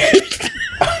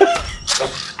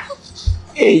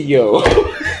 Hey yo.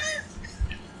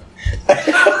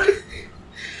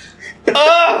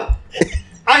 I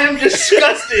am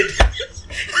disgusted.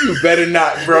 You better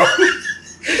not, bro.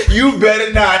 You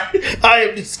better not. I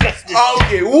am disgusted. I don't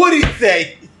care what he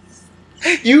say.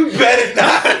 You better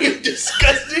not. I am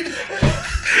disgusted.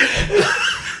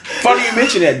 Funny you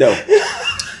mention that though.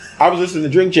 I was listening to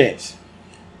Drink Champs,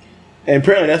 and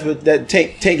apparently that's what that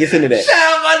Tank gets into that. Shout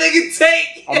out my nigga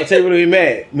Tank. I'm gonna tell you what he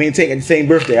mad. Me and Tank at the same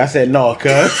birthday. I said no,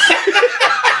 cuz.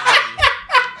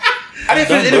 I didn't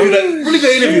finish the interview. Like, really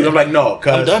good interview. I'm like no,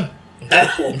 cuz. I'm done.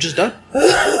 I'm just done.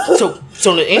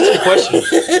 So to answer the question,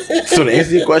 So to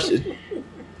answer your question,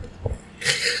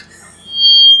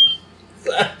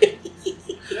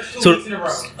 That's 2 weeks in a row.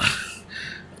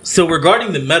 so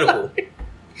regarding the medical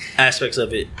aspects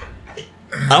of it,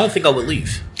 I don't think I would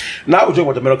leave. no, I was joking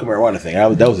about the medical marijuana thing.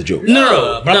 That was a joke.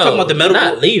 No, but I'm talking about the medical.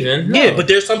 Not leaving. No. Yeah, but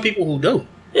there's some people who do.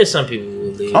 there's some people who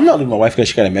will leave. I'm not leaving my wife because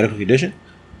she got a medical condition.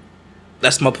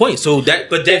 That's my point. So that,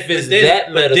 but that, If it's but then, that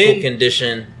but medical then-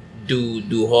 condition,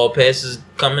 do hall passes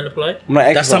come into play? I'm not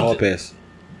asking That's for a hall something. pass.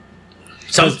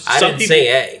 Some, I some didn't people,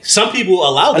 say ask. Some people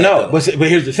allow that. No, though. but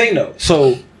here's the thing though.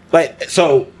 So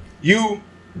you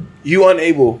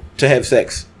unable to have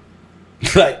sex,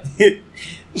 like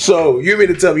so you mean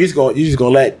to tell me you just gonna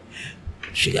let,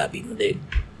 She got beat my dick.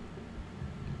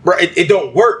 bro? It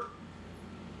don't work.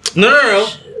 No.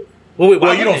 Wait,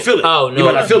 Well, you don't feel it. Oh, no. You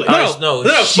might not feel it. No.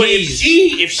 But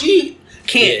if she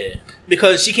can't, Yeah.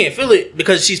 because she can't feel it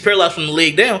because she's paralyzed from the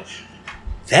leg down,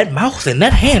 that mouth and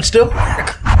that hand still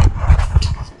work.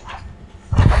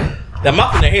 That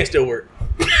mouth and that hand still work.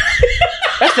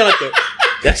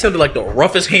 That sounded like the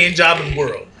roughest hand job in the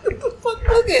world. Fuck,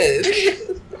 look at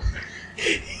it.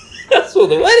 That's what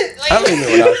the what? Like, I don't even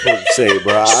know what I was supposed to say,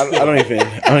 bro. I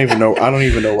don't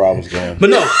even know where I was going. But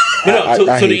no. I So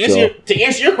hate y'all. to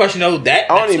answer your question though,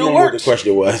 that I don't even still know what the works.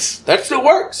 question was. That still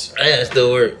works. yeah, it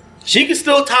still work. She can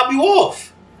still top you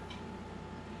off.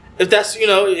 If that's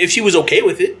if she was okay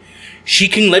with it, she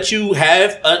can let you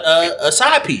have a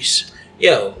side piece.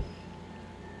 Yo,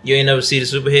 you ain't never see the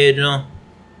Superhead, you know?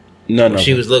 No.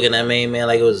 She was looking at main man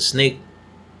like it was a snake.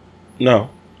 No,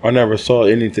 I never saw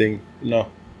anything. No,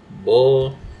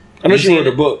 Boy, I know You she seen wrote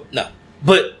a it? book. No,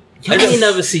 but you ain't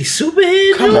never see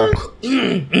Superhead, Come dog?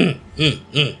 on.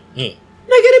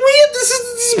 Nigga, this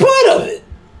is part of it.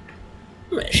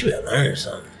 Man, she better learn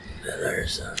something.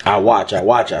 I watch.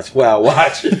 I swear I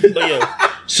watch. but yo,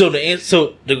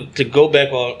 to go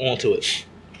back onto it.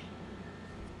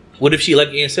 What if she, like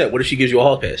Ian said, what if she gives you a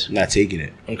hall pass? Not taking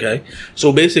it. Okay,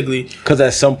 so basically, Because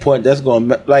at some point that's going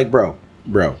to like, bro.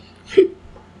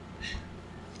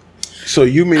 So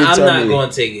you mean to I'm tell not me going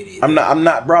to take it either. I'm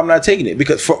not taking it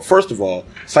because first of all,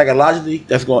 psychologically,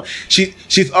 that's going.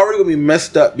 She's already going to be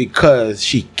messed up because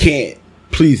she can't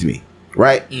please me,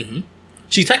 right?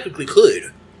 she technically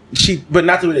could. But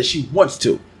not the way that she wants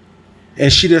to,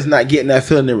 and she does not get that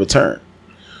feeling in return.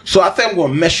 So I think I'm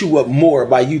going to mess you up more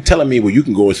by you telling me, well, you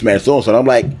can go and smash so and so. I'm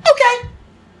like, okay,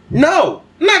 no,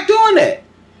 I'm not doing that.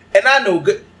 And I know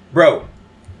good, bro.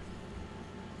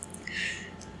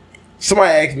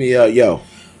 Somebody asked me, yo,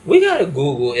 We gotta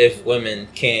Google if women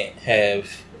can't have.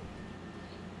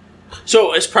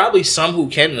 So it's probably some who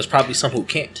can, and there's probably some who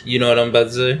can't. You know what I'm about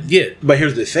to say? Yeah, but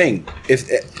here's the thing: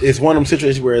 it's one of them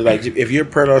situations where, like, if you're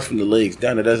paralyzed from the legs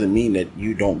down, it doesn't mean that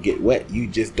you don't get wet. You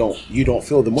just don't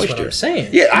feel the That's moisture. what I'm saying.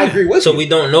 Yeah, I agree with So you. we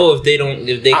don't know if they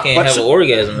can't but have an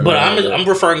orgasm. or but not. I'm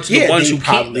referring to the ones they who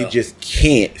probably can't. just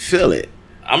can't feel it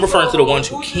I'm referring to the ones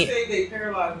who Who's to can't. say they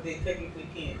paralyzed, but they technically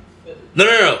can't feel it?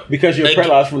 No. because you're Like-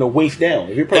 paralyzed from the waist down.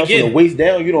 If you're paralyzed from Again. the waist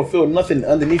down, you don't feel nothing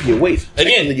underneath your waist.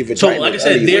 Technically, your Again, so vagina like I is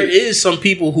under said, your there waist. is some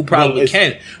people who probably it's-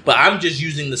 can, but I'm just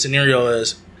using the scenario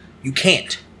as you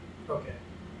can't. Bro,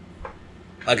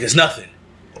 Like it's nothing.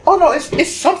 Oh no,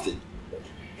 it's something.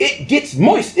 It gets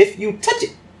moist if you touch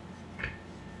it.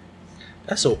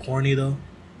 That's so corny though.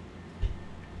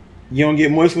 You don't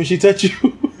get moist when she touch you?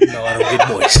 No, I don't get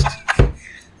moist.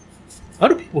 Why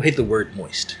do people hate the word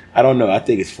moist? I don't know. I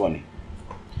think it's funny.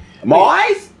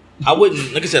 Moist? I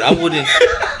wouldn't. Like I said, I wouldn't.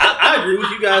 I agree with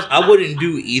you guys. I wouldn't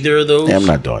do either of those. Yeah, I'm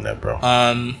not doing that, bro.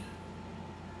 Um.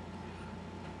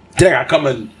 Then I gotta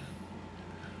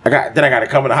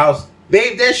come in the house.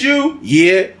 Babe, that's you?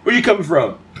 Yeah. Where you coming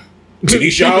from?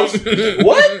 Tanisha house?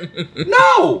 What?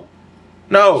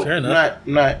 No. Fair enough.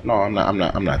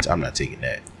 I'm not taking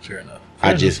that. Fair enough.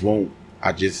 I just won't.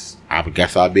 I guess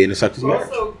I'll be in the success marriage.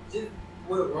 Also, just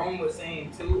what Rome was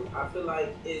saying too, I feel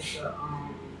like it's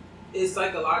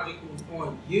psychological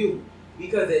on you,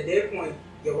 because at that point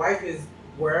your wife is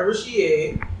wherever she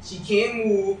is, she can't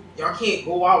move, y'all can't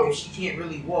go out if she can't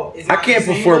really walk. I can't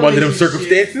perform under them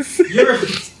circumstances.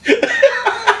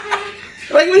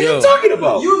 Like, what are you talking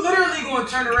about? You literally gonna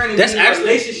turn around and That's be in a actually,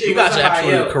 relationship you guys with are somebody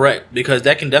absolutely else. correct, because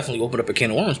that can definitely open up a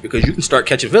can of worms, because you can start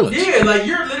catching villains. Yeah, like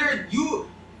you're literally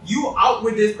you out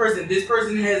with this person. This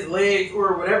person has legs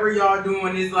or whatever y'all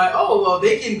doing is like, oh well,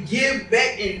 they can give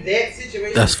back in that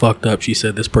situation. That's fucked up. She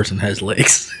said this person has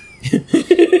legs.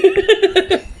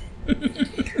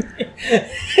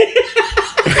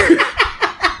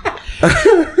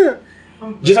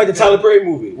 Just like the Tyler Perry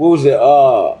movie. What was it?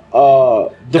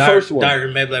 First one. Diary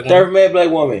of a Mad Black Woman. Diary of a Mad Black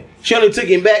Woman. She only took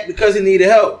him back because he needed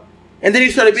help. And then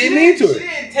he started being mean to her. She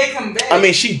didn't take him back. I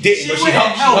mean, she did, but she wouldn't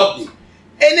helped him.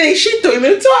 And then she threw him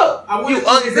in the tub. I You would've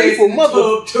threw his ungrateful ass in the mother.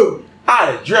 tub, too. I'd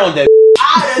have drowned that.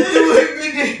 I done threw him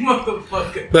in that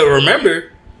motherfucker. But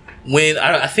remember, when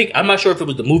I think, I'm not sure if it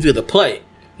was the movie or the play,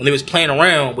 when they was playing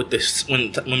around with this,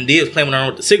 when Dia was playing around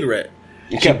with the cigarette.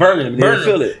 You kept burning him and didn't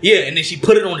feel it. Yeah, and then she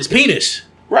put it on his penis.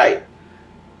 Right.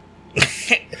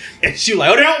 And she was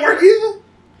like, oh, that don't work either?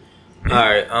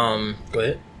 Alright, Go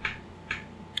ahead.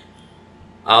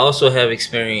 I also have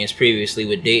experience previously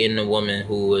with dating a woman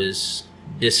who was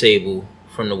disabled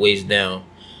from the waist down.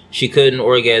 She couldn't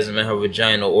orgasm in her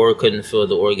vagina, or couldn't feel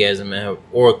the orgasm in her,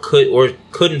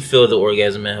 couldn't feel the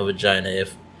orgasm in her vagina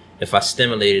if I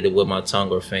stimulated it with my tongue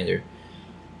or finger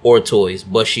or toys.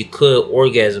 But she could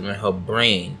orgasm in her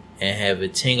brain and have a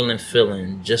tingling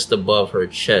feeling just above her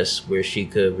chest where she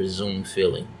could resume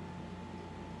feeling.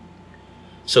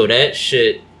 So that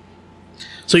shit.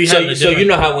 So you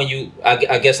know how when you,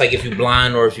 I guess like if you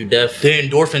blind or if you deaf, the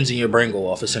endorphins in your brain go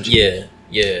off essentially.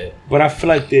 Yeah. But I feel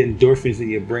like the endorphins in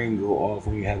your brain go off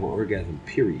when you have an orgasm,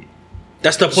 period.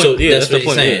 That's the point. So that's what the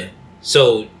point. he's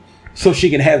saying. So she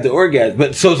can have the orgasm.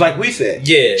 But so it's like we said.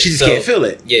 Yeah. She just can't feel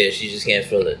it. Yeah, she just can't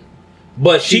feel it.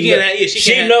 But she know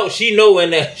when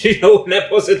that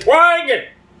pussy twanging.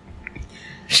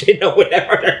 She know when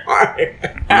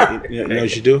that You know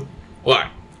what you do? What?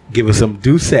 Give her some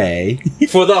douce.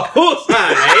 For the whole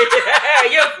time.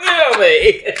 You feel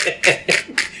me?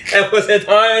 That pussy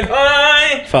twang.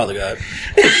 Father God.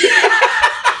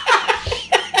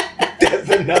 That's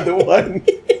another one.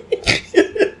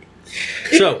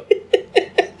 So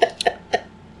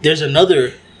there's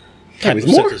another type of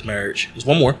success marriage. There's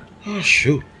one more. Oh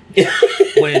shoot.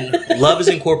 When love is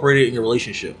incorporated in your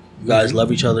relationship, you guys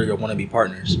love each other, you want to be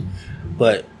partners,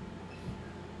 but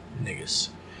niggas,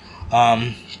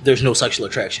 there's no sexual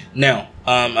attraction. Now,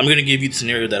 I'm gonna give you the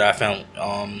scenario that I found.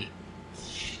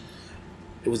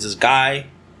 It was this guy.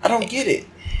 I don't get it.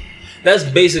 That's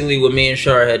basically what me and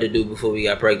Shar had to do before we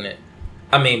got pregnant.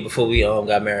 I mean, before we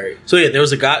got married. So yeah, there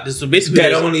was a guy. This was basically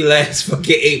that only lasts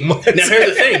fucking 8 months. Now here's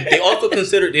the thing: they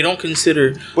don't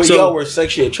consider. But y'all were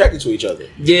sexually attracted to each other.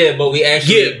 Yeah, but we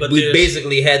actually, we there's-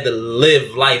 basically had to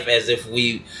live life as if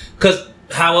we, because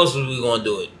how else was we gonna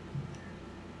do it?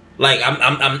 Like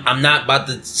I'm not about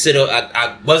to sit up.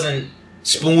 I wasn't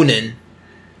spooning.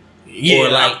 Yeah,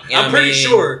 or like I'm pretty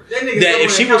sure that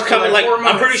if she was coming, like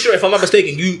I'm pretty sure, if I'm not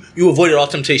mistaken, you avoided all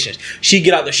temptations. She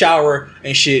get out the shower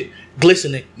and shit,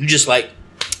 glistening. You just like.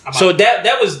 So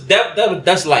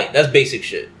that's light. That's basic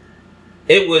shit.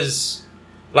 It was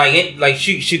like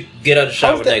she get out the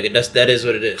shower naked. That is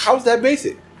what it is. How's that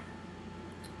basic?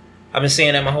 I've been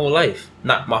seeing that my whole life,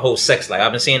 not my whole sex life.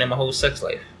 I've been seeing that my whole sex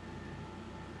life.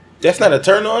 That's not a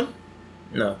turn on?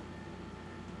 No.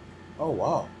 Oh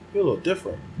wow, you're a little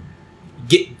different.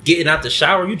 Getting out the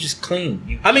shower, you just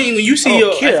clean. I mean, when you see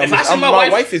if I see my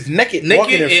wife is naked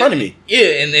walking in front of me.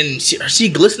 Yeah, and she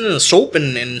glistening in soap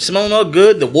and smelling all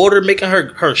good. The water making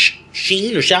her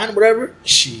sheen or shine or whatever.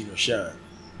 Sheen or shine.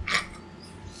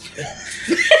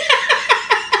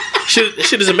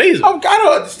 Shit is amazing. I don't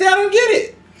understand. I don't get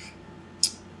it.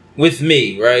 With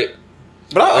me, right?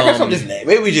 But I guess I'm just nasty.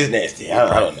 Maybe we just nasty.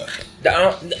 I don't know.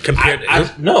 Compared to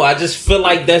I just feel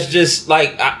like that's just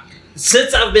like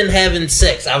since I've been having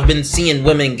sex, I've been seeing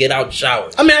women get out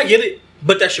showers. I mean, I get it,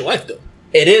 but that's your wife though.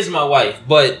 It is my wife,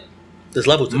 but there's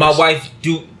level to my this. wife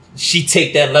she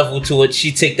take that level to it.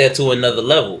 She take that to another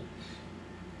level.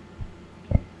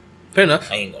 Fair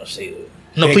enough. I ain't gonna say that.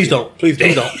 No, please don't. Please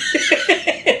don't.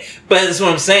 But that's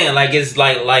what I'm saying. Like it's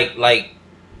like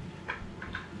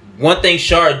one thing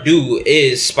Shar do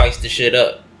is spice the shit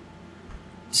up.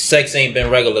 Sex ain't been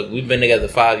regular. We've been together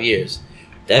 5 years.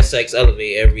 That sex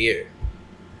elevate every year.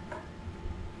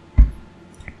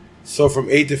 So from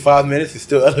 8 to 5 minutes, it's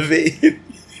still elevated.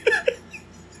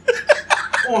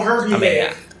 On her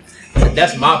behalf.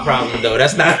 That's my problem, though.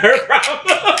 That's not her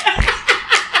problem.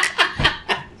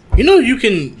 You know, you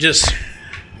can just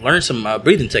learn some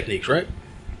breathing techniques, right?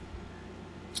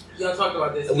 Y'all talked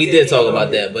about this. We did talk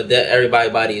about that, but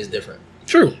everybody's body is different.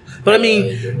 True, but I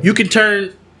mean, you can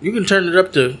turn it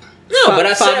up to but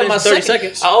I said my 30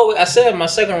 second. seconds. I said my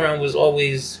second round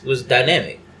was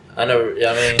dynamic. I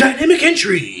mean, dynamic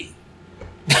entry.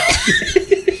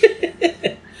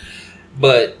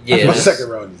 But yeah, my second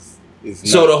round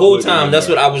is so the whole time that's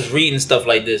what I was reading stuff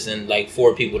like this, and like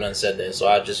 4 people done said that, so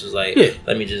I just was like,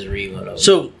 let me just read one of them.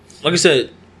 So, like I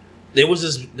said, there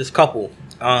was this couple,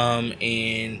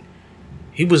 and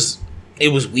it was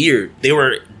weird. They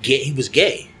were gay. He was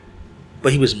gay,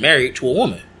 but he was married to a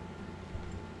woman,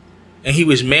 and he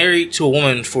was married to a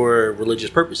woman for religious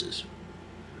purposes.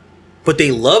 But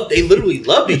they literally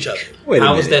loved each other.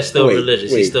 How is that still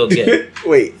religious? He's still gay.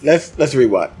 Wait, let's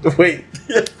rewind. Wait,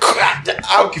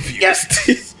 I'm confused.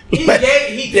 He's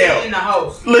gay. He gay in the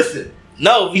house. Listen,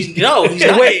 no, he's not.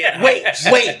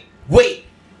 Wait.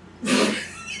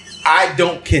 I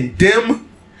don't condemn,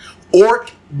 or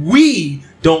we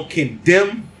don't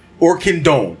condemn or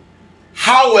condone.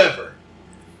 However,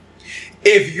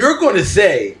 if you're going to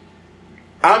say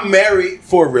I'm married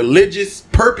for religious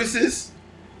purposes,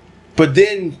 but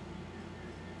then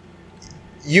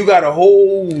you got a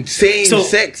whole same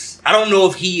sex. I don't know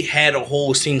if he had a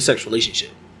whole same sex relationship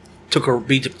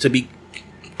to be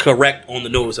correct on the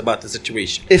nose about the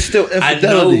situation. It's still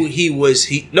infidelity. I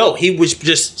know he was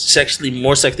just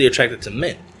more sexually attracted to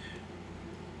men.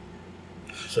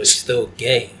 So he's still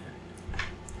gay.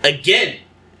 Again,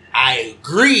 I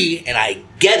agree and I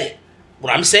get it.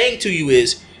 What I'm saying to you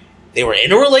is they were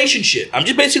in a relationship. I'm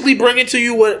just basically bringing to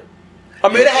you what. I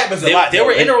mean, that happens a lot. They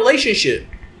were in a relationship.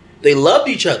 They loved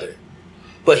each other.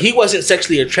 But he wasn't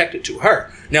sexually attracted to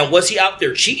her. Now, was he out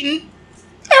there cheating?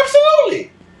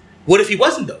 Absolutely. What if he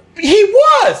wasn't, though? He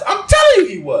was. I'm telling you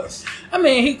he was. I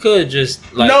mean, he could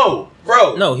just like... No,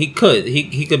 bro. No, he could.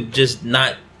 He could just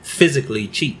not physically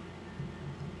cheat.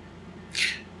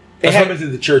 It happens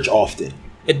in the church often.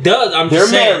 It does. They're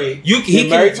married. They're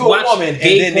married to a woman, and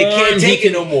then they can't take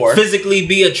it no more. Physically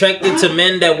be attracted to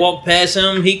men that walk past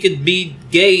him. He could be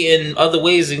gay in other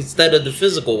ways instead of the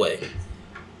physical way.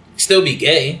 Still be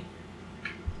gay.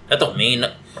 That don't mean.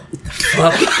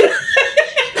 Fuck.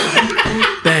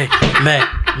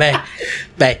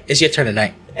 Bang. It's your turn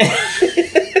tonight.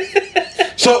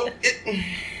 So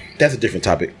that's a different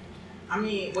topic. I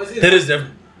mean, was it? That is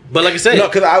different. But like I said, no,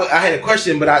 because I had a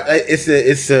question, but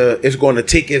it's going to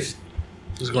take us.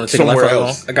 It's going to take somewhere life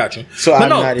else. Long. I got you. So I'm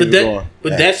not even going.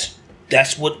 But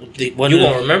that's what one you of the,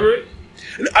 gonna remember it?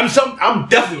 I'm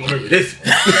definitely gonna remember this.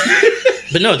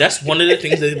 But no, that's one of the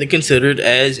things that they considered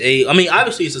as a. I mean,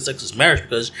 obviously it's a sexless marriage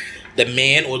because the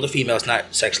man or the female is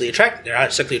not sexually attracted. They're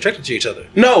not sexually attracted to each other.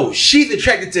 No, she's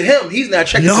attracted to him. He's not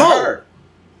attracted to her.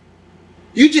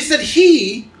 You just said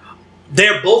he.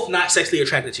 They're both not sexually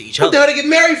attracted to each What other. the hell they get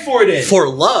married for then? For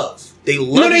love. They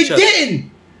love No, they each other.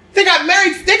 didn't. They got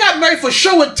married. They got married for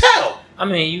show and tell. I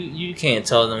mean, you can't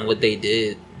tell them what they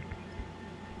did.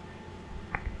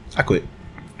 I quit.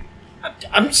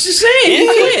 I'm just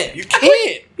saying, You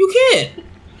can't. You can't.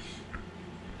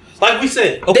 Like we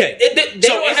said, okay. They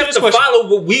don't have to follow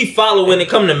what we follow when it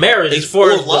comes to marriage as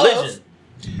far as religion.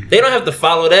 They don't have to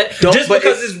follow that. Just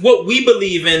because it's what we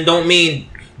believe in don't mean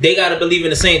they got to believe in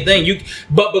the same thing.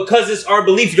 But because it's our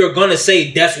belief, you're going to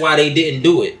say that's why they didn't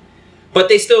do it. But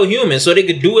they still human, so they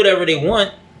could do whatever they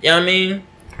want. You know what I mean?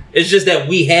 It's just that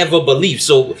we have a belief.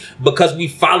 So because we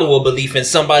follow a belief and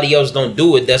somebody else don't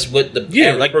do it, that's what the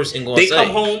average person going to say. They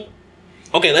come home.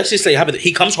 Okay, let's just say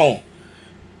he comes home.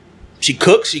 She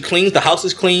cooks, she cleans, the house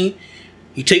is clean.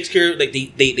 He takes care of, like,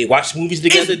 they watch movies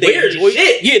together. It's weird as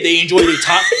shit. Yeah, they enjoy their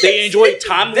time. They enjoy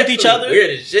time with each other.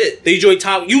 Weird as shit. They enjoy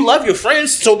time. You love your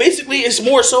friends, so basically it's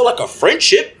more so like a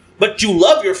friendship, but you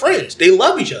love your friends. They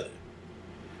love each other.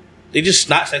 They're just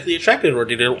not sexually attracted, or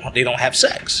they don't have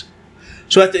sex.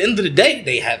 So at the end of the day,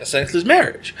 they had a sexless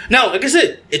marriage. Now, like I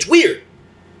said, it's weird,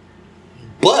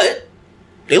 but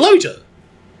they love each other.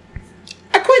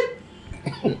 I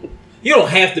quit. You don't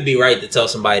have to be right to tell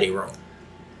somebody they're wrong.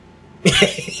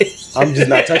 I'm just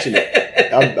not touching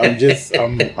it.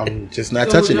 I'm just not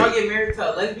touching would y'all it. get married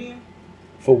to a lesbian?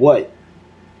 For what?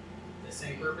 The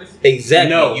same purpose? Exactly.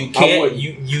 No, you I can't. wouldn't.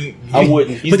 You I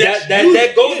wouldn't. But that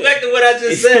goes back to what I just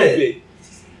It's said. stupid.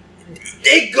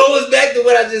 It goes back to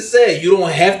what I just said. You don't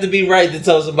have to be right to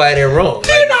tell somebody they're wrong.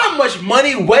 Do you know how much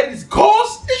money weddings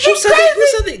cost? Who said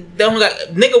they don't got,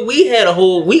 nigga,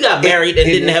 we got married and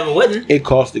didn't have a wedding. It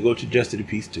costs to go to Justice of the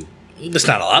Peace too. That's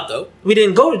not a lot, though. We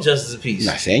didn't go to Justice of Peace.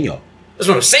 I'm not saying y'all. That's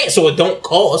what I'm saying. So it don't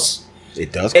cost.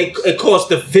 It does. It costs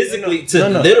to physically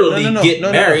literally get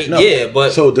married. No. Yeah,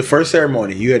 but so the first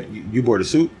ceremony, you wore the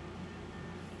suit.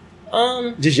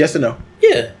 Just yes or no?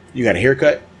 Yeah. You got a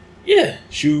haircut, Yeah.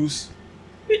 shoes.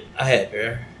 I had a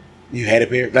pair. You had a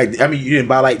pair. Like I mean, you didn't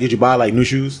buy like. Did you buy like new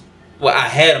shoes? Well, I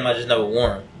had them. I just never wore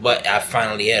them. But I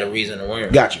finally had a reason to wear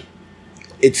them. Got you.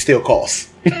 It still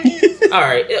costs. All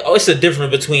right. It's a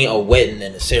difference between a wedding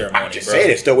and a ceremony, I'm just bro.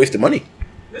 saying, it's still wasting money.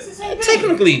 This is the same thing.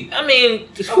 Technically, I mean,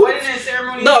 A wedding and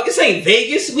ceremony. no, this ain't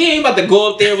Vegas. We ain't about to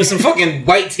go up there with some fucking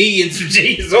white tea and some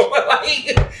jeans on. Like, what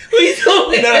are you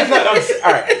doing? No, that's not.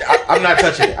 All right, I'm not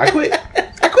touching it. I quit.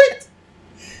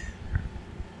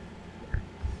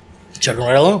 Chugging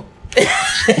right along.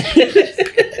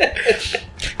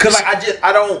 Cause like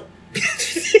I don't.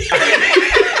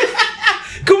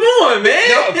 Come on, man.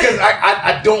 No, because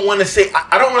I don't want to say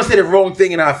I don't want to say the wrong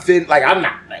thing and I offend like I'm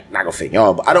not gonna offend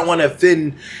y'all, but I don't want to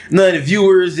offend none of the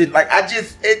viewers and like I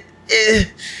just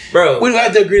Bro. we don't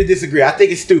have to agree to disagree. I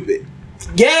think it's stupid.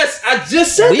 Yes, I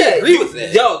just said We that. agree with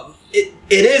that. Yo, it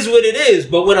is what it is.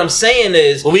 But what I'm saying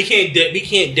is, Well, we can't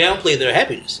downplay their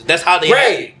happiness. That's how they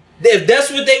right. If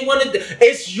that's what they wanted,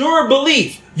 it's your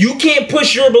belief. You can't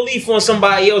push your belief on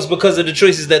somebody else because of the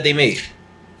choices that they made.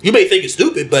 You may think it's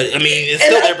stupid, but I mean, it's And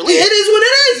still their belief. It is what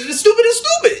it is. If it's stupid, it's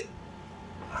stupid.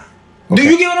 Do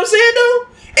you get what I'm saying,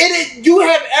 though? You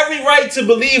have every right to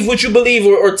believe what you believe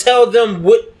or tell them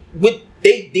what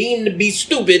they deem to be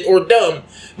stupid or dumb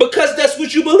because that's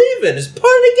what you believe in. It's part of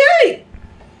the game.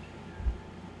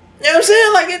 You know what I'm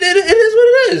saying? Like, it is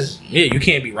what it is. Yeah, you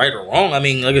can't be right or wrong. I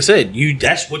mean, like I said,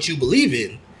 that's what you believe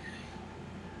in.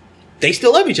 They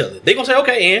still love each other. They gonna say,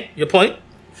 okay, Ann, your point.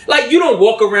 Like, you don't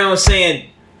walk around saying,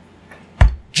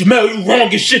 Jamel, you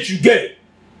wrong as shit, you gay.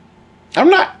 I'm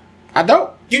not. I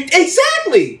don't.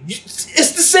 Exactly.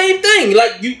 It's the same thing.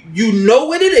 Like, you know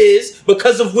what it is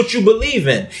because of what you believe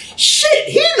in. Shit,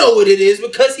 he know what it is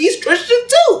because he's Christian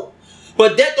too.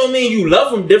 But that don't mean you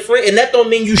love him different, and that don't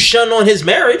mean you shun on his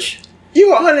marriage. You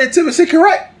 110%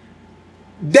 correct.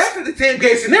 That's the same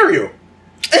case scenario.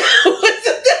 What's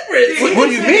the difference? What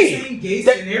do you mean? Same gay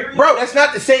That- scenario? bro, that's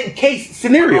not the same case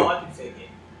scenario. Oh, I can take it.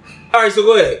 All right, so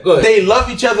go ahead. They love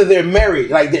each other. They're married.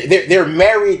 Like they're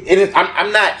married.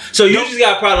 I'm not. So you just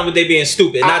got a problem with they being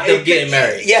stupid, not them getting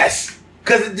married. Yes,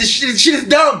 because this shit is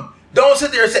dumb. Don't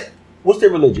sit there and say, "What's their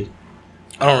religion?"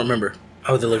 I don't remember.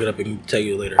 I'll have to look it up and tell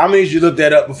you later. I'm gonna need you to look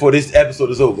that up before this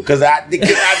episode is over because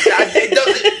it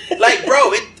doesn't like,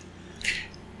 bro.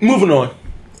 Moving on.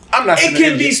 I'm not. It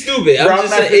can be stupid. Bro, I'm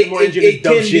just saying it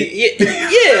dumb can shit. be.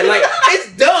 Yeah, like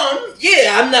it's dumb.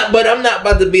 Yeah, I'm not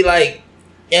about to be like.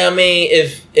 Yeah, I mean,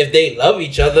 if they love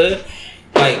each other,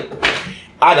 like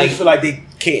I just feel like they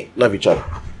can't love each other.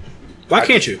 Why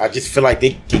can't you? I just feel like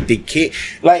they can't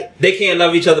like they can't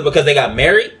love each other because they got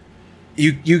married.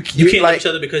 you can't like love each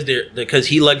other because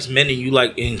he likes men and you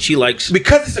like and she likes.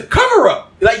 because it's a cover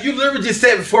up. Like you literally just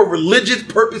said for religious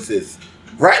purposes,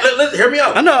 right? Let hear me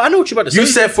out. I know what you're about to say. You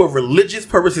said for religious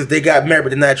purposes they got married, but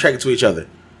they're not attracted to each other.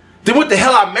 Then what the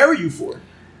hell I marry you for?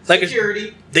 like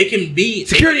Security. they can be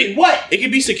Security? What? It can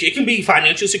be it can be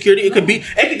financial security. It could be.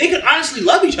 They can honestly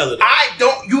love each other.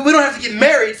 We don't have to get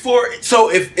married for. So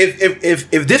if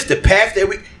this the path that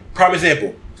we, prime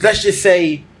example, let's just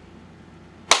say,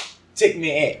 take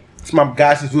me an aunt. It's my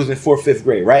guy since we was in 4th, 5th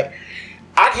grade, right?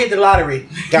 I hit the lottery.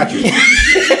 Got you.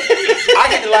 I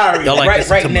hit the lottery Y'all like right this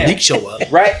until now. Malik show up.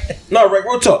 Right? No, right.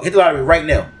 Real talk. Hit the lottery right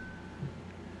now.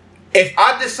 If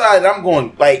I decide I'm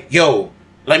going like, yo,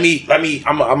 I'm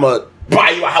gonna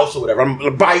buy you a house or whatever. I'm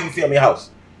gonna buy you a family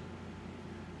house,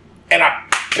 and I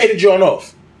pay the joint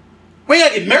off. We ain't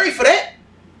gotta get married for that.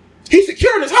 He's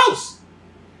securing his house.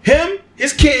 Him,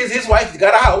 his kids, his wife,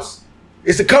 got a house.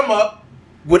 It's to come up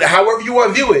with however you want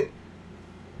to view it.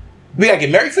 We gotta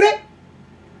get married for that.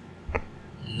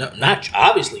 No, not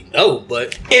obviously no,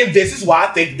 but And this is why I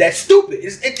think that's stupid.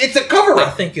 It's a cover I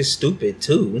up. think it's stupid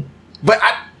too. But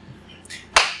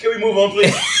can we move on,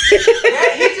 please?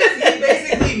 Yeah, he basically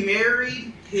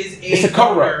married his It's a egg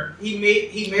cover-up. donor. He married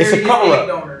It's a his egg cover-up.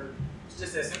 donor. It's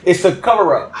just that simple. It's a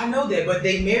cover up. I know that, but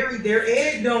they married their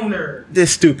egg donor.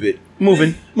 This stupid.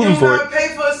 Moving You don't forward. gotta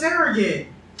pay for a surrogate.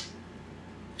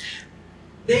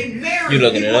 They married. You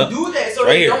looking it People up? do that so Right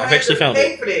they here. don't I've have actually to found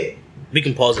pay it. for that. We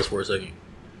can pause this for a second.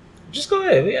 Just go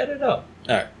ahead. We added it up.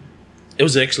 All right. It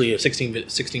was actually a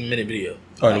 16-minute video.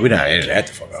 Oh, no, we're not editing that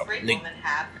the fuck out. Great woman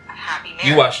have a happy marriage.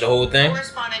 You watched the whole thing?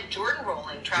 Correspondent Jordan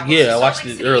Rowling travels Yeah, to I watched Salt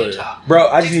Lake it City, earlier. Utah. Bro,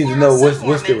 I just need to Explore know how what's some the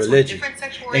Mormons with religion. different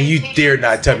sexual And you dare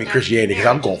not orientations tell me their Christianity because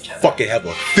I'm marriage gonna to each other. fucking have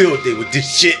a field day with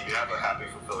this shit. We have a happy,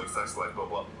 fulfilling sex life,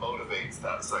 but what motivates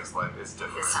that sex life is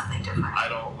different. It's something different. I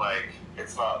don't like,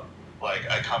 it's not like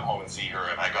I come home and see her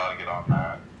and I gotta get on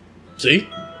that. See?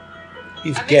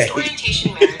 He's A gay. mixed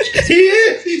orientation marriage is He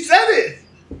is. He said it.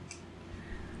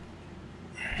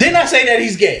 Didn't I say that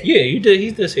he's gay? Yeah, you did. He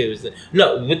did say it was.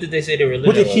 No, what did they say they were?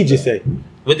 What did he just say?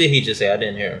 What did he just say? I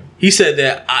didn't hear him. He said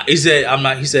that. He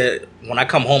said when I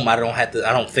come home, I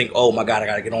don't think. Oh my God, I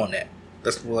gotta get on that.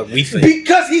 That's what we think.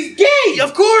 Because he's gay,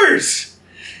 of course.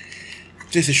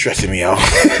 This is stressing me out.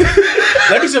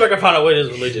 Let me see if I can find out what his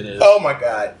religion is. Oh my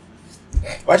God.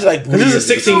 Why you like? This is a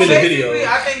 16 minute basically, video.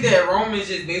 I think that Rome is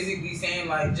just basically saying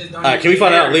like, just don't. Alright, can we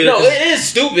find out later? No, it is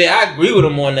stupid. I agree with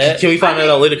him on that. Can we find that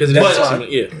out later? Because But- that's fine.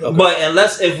 Yeah. Okay.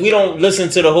 But if we don't listen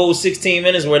to the whole 16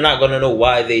 minutes, we're not gonna know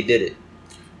why they did it.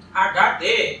 I got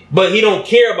that. But he don't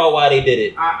care about why they did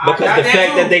it I because got the that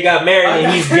fact too. that they got married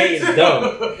and he's gay is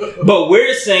dumb. But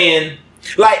we're saying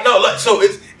Like no, look. So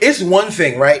it's one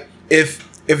thing, right? If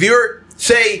you're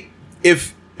say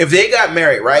if they got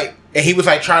married, right, and he was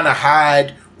like trying to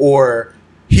hide or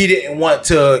he didn't want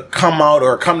to come out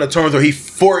or come to terms or he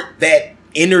fought that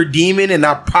inner demon, and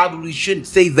I probably shouldn't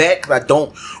say that because I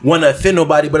don't want to offend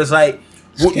nobody, but it's like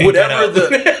whatever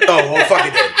the oh well, fuck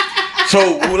it then.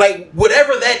 So like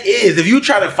whatever that is, if you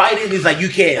try to fight it, it's like you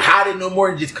can't hide it no more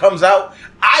and it just comes out.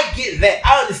 I get that.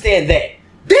 I understand that.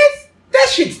 That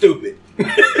shit's stupid.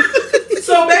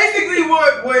 So basically,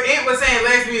 what Ant was saying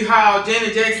last week, how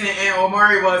Janet Jackson and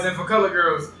Omari was in For Color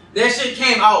Girls, that shit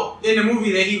came out in the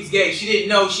movie that he was gay. She didn't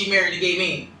know she married a gay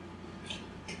man.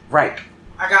 Right.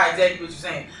 I got exactly what you're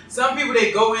saying. Some people,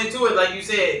 they go into it, like you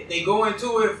said, they go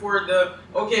into it for the,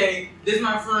 okay, this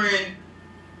my friend,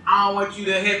 I don't want you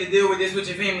to have to deal with this with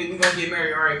your family, we gonna get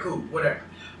married, alright, cool, whatever.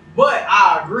 But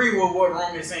I agree with what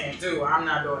Roman's saying too, I'm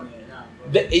not doing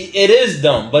that. it is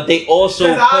dumb, but they also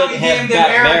could Because I'll be have getting got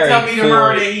married, tell me married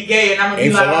tomorrow for. that he gay, and I'm gonna be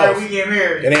Ain't like, for alright, love. we get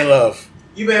married. It ain't love.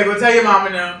 You better go tell your mama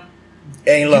now. It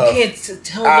ain't You love. can't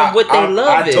tell them what they love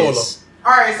I told is.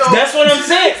 Alright, so That's what I'm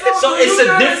saying. So do it's you a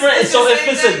notice different. So the if same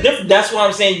it's a thing? different, that's why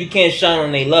I'm saying you can't shine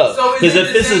on their love. So is Because it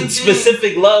if the it's same a thing?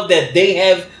 specific love that they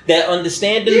have that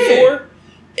understanding Yeah. for,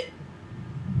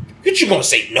 what you gonna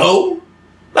say no?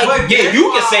 Like But yeah, that's you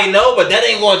why- can say no, but that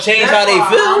ain't gonna change That's how they why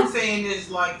feel. I'm saying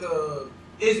it's like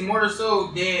it's more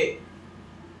so that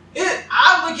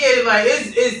I look at it like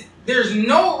it's there's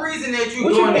no reason that you What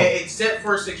you doing want? that except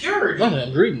for security. Nothing,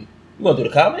 I'm reading. You want to do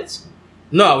the comments?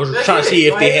 No, I was That's trying to it. see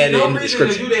if Like, they had there's it in no the reason to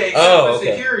description. do that except Oh, for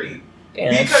okay. security.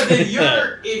 Damn. Because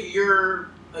if you're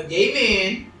a gay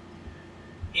man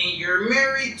and you're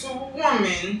married to a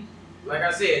woman, like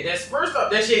I said, that's first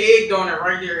off, that's your egg donor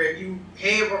right there. If you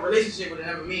have a relationship with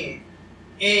another man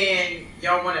and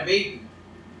y'all want a baby,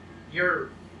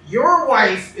 your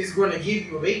wife is going to give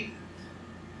you a baby.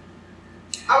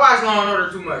 I watch Law and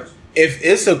Order too much. If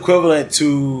it's equivalent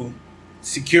to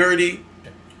security,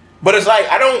 but it's like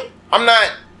I'm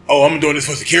not. Oh, I'm doing this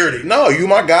for security. No, you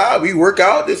my guy. We work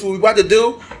out. This is what we about to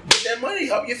do. Get that money,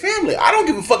 help your family. I don't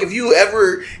give a fuck if you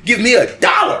ever give me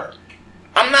 $1.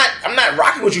 I'm not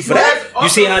rocking with you for that. You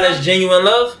see how that's genuine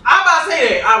love? I'm about to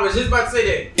say that. I was just about to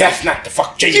say that. That's not the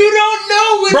fuck genuine. You don't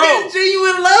know what Bro, that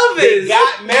genuine love They is.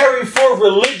 got married for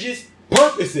religious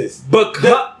purposes. They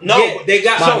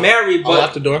got married, I'll lock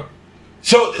but the door.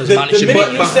 So Because the money should be-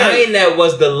 minute you say, behind that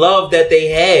was the love that they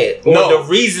had, or No. the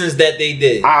reasons that they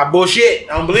did. bullshit.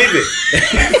 I don't believe it.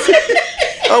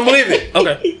 I don't believe it.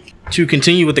 Okay. To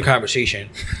continue with the conversation,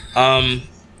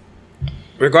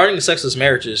 regarding the sexless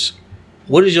marriages,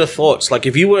 what is your thoughts? Like,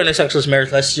 if you were in a sexless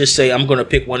marriage, let's just say I'm going to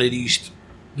pick one of these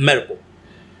medical,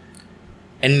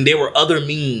 and there were other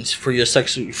means for you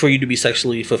to be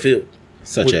sexually fulfilled,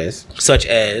 such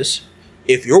as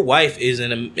if your wife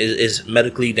is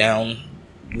medically down,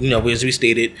 as we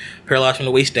stated, paralyzed from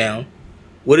the waist down.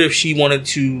 What if she wanted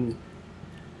to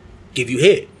give you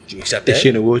head? Would you accept that? Is she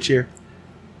in a wheelchair?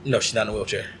 No, she's not in a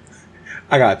wheelchair.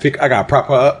 I gotta prop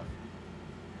her up.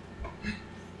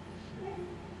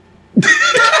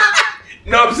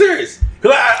 No, I'm serious.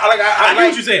 Cause I get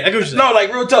what you're saying. I get what you're saying. No,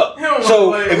 like real talk. He don't So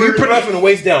wanna play if you words. put her from the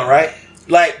waist down, right?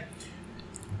 Like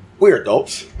We're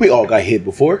adults. We all got hit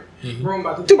before. Room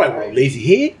about to Do my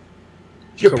lazy head.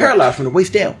 You're paralyzed from the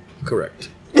waist down. Correct.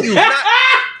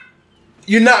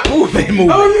 You're not moving.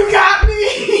 Oh, you got me.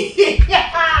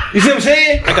 You see what I'm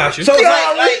saying? I got you. So it's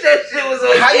I wish that shit was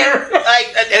on how camera.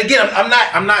 you, and again,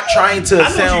 I'm not trying to I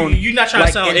know sound you're not trying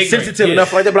to sound ignorant. insensitive Yeah.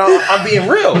 enough like that, but I'm being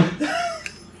real.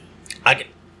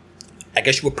 I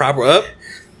guess you would prop her up.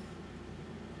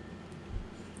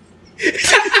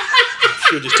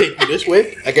 She'll just take me this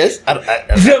way. I guess.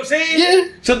 You see what I'm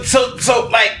saying? Yeah. So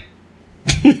like,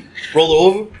 Roll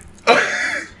her over.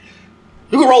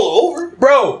 You can roll her over.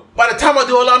 bro. By the time I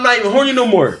do all, I'm not even horny no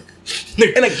more.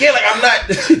 And again, like I'm not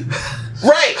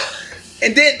right.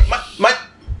 And then my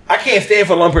I can't stand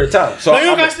for a long period of time. So No, you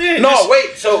don't I'm- gotta stand. No, Just-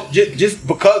 wait. So just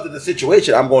because of the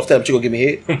situation, I'm gonna stand up. You gonna give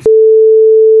me head?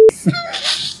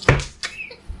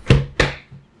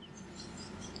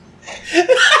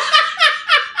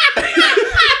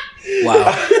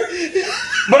 Wow.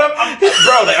 But I'm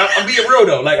bro. Like I'm being real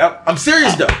though. Like I'm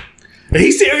serious though.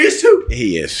 He's serious too.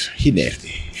 He is. He nasty.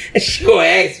 She gonna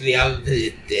ask me,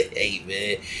 hey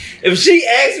man. If she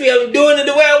asks me, I'm doing it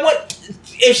the way I want.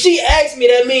 If she asks me,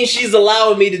 that means she's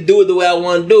allowing me to do it the way I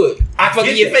want to do it. I fucking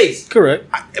get your that. face. Correct.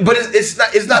 But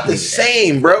it's not the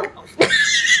same, bro.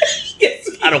 Yes.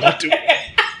 I don't want to.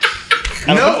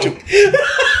 No.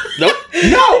 Nope.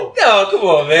 No. No, come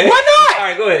on, man. Why not? All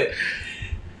right, go ahead.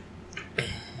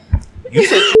 You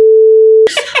said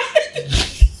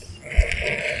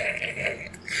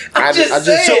I'm just I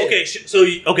just- saying. so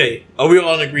okay. Are we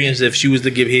all in agreement? If she was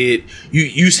to give head,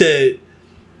 you said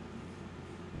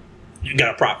you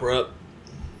gotta prop her up.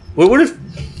 What if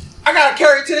I gotta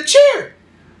carry it to the chair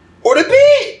or the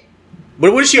bed.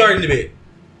 what if she already in the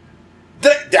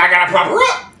bed? I gotta prop her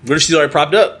up. What if she's already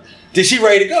propped up? Did she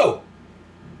ready to go?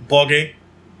 Ball game.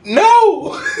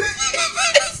 No.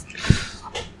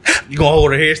 You gonna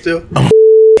hold her hair still?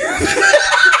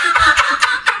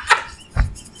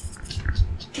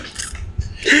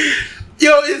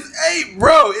 Yo,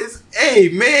 it's hey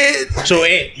man. So,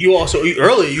 Aunt,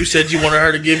 earlier you said you wanted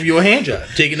her to give you a hand job.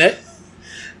 Taking that?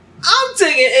 I'm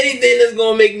taking anything that's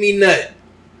gonna make me nut.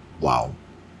 Wow.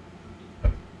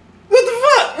 What the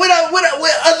fuck?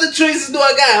 What other choices do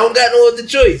I got? I don't got no other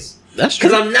choice. That's true.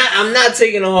 Cause I'm not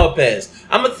taking a hard pass.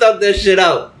 I'm gonna thug that shit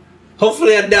out.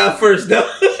 Hopefully I die first though.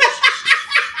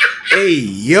 Hey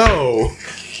yo.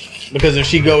 Because if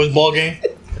she goes ball game,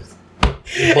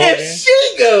 it's ball If game.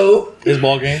 she go, It's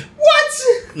ball game. what?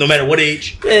 No matter what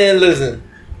age. Man, listen.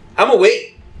 I'm gonna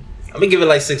wait. I'm gonna give it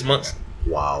like 6 months.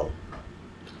 Wow.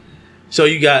 So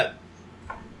you got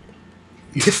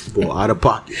This boy out of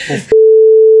pocket.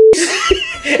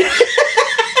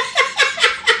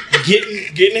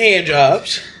 getting hand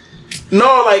jobs.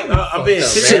 No, like I'm being up,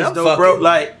 serious man. I'm though, bro. fucking-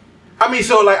 Like, I mean,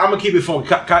 so like I'm gonna keep it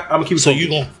funky. I'm gonna keep it. So funky. you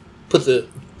gonna put the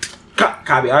Can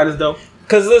I be honest though?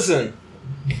 Cause listen,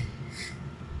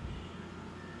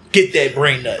 get that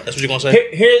brain nut. That's what you're gonna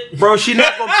say. here Bro, she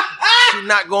not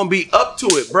gonna be up to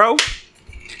it, bro.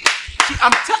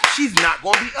 She's not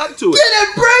gonna be up to it.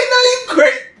 that brain nut, you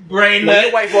crazy brain When your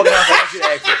nut. wife walking out, I want you to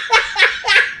ask her.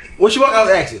 When she walking out,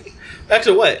 ask her.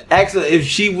 Actually, what? Ask her if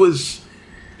she was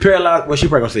paralyzed. Well, she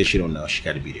probably gonna say she don't know. She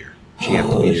got to be there. She have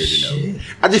to be there to know.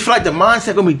 I just feel like the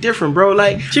mindset gonna be different, bro.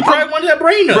 Like She probably wanted that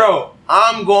brain nut. bro,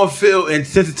 I'm gonna feel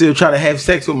insensitive trying to have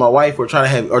sex with my wife or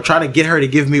trying to get her to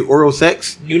give me oral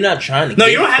sex. You're not trying to. No,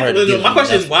 get you don't have her to. give My you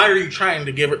question is, nothing. why are you trying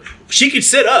to give her? She could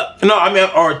sit up. No, I mean,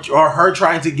 or her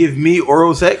trying to give me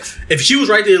oral sex. If she was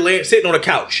right there sitting on the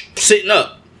couch, sitting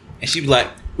up, and she was like,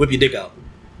 whip your dick out.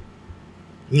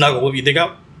 You not gonna whip your dick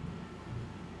out?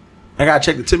 I gotta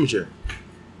check the temperature.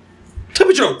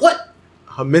 Temperature of what?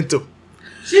 Her mental.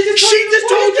 She just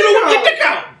told you to whip your dick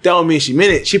out. That don't mean she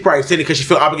meant it. She probably said it because she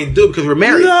felt obligated to do it because we're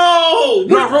married. No,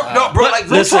 No, bro. Like,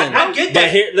 Listen, I get but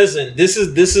that. here, listen. This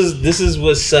is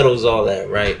what settles all that,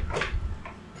 right?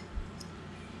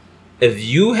 If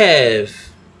you have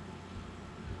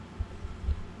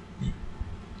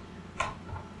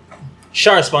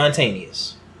sharp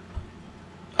spontaneous,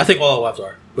 I think all our wives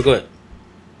are. But go ahead.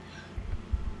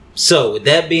 so with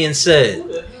that being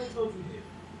said,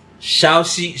 shall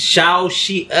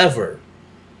she ever,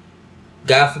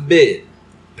 God forbid,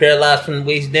 paralyzed from the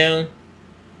waist down?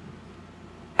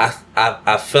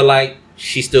 I feel like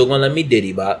she's still gonna let me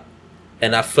diddy bop,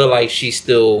 and I feel like she's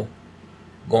still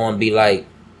gonna be like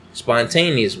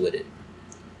spontaneous with it.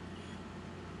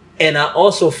 And I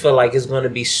also feel like it's gonna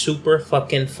be super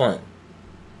fucking fun.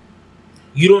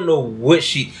 You don't know what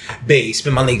babe,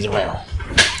 spin my legs around.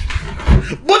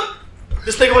 What?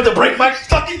 This nigga went to break my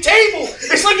fucking table.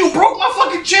 It's like you broke my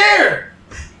fucking chair.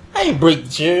 I ain't break the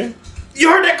chair. You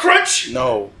heard that crunch?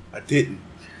 No, I didn't.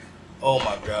 Oh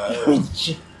my god.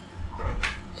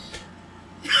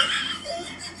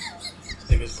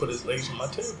 Niggas put his legs on my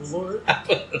table, Lord.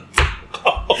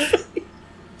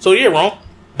 So yeah, Ron.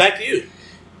 Back to you.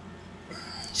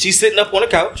 She's sitting up on the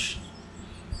couch,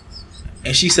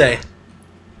 and she say,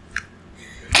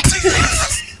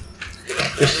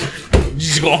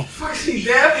 "She's going." Fuck, she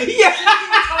deaf? Yeah.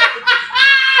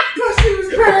 Cause she was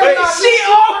paranoid. She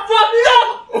all fucked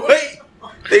up. Wait.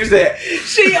 They said,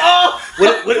 She all.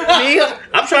 With me,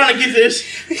 I'm trying to get this.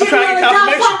 I'm trying to get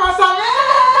confirmation.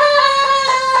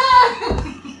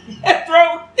 Bro.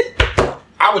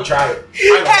 I would try it.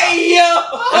 Hey, yo.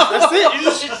 That's it. You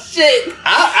just, Shit.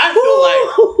 I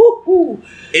feel like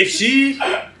if she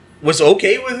was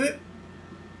okay with it,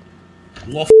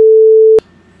 I'm gonna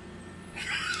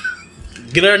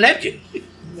get her a napkin. You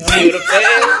know what I'm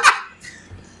saying?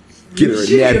 Get her a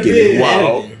napkin.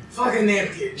 Wow. Fucking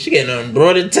napkin. She getting an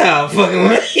embroidered towel fucking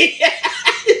with me. Get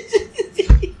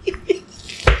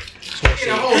a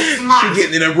whole She smile.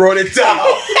 getting an embroidered towel.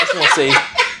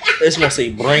 I just want to say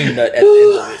brain nut at the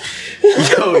end of it.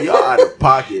 Yo, y'all out of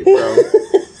pocket, bro. I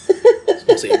just want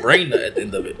to say brain nut at the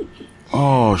end of it.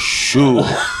 Oh, shoot.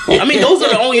 I mean, those are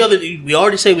the only other. We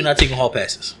already say we're not taking hall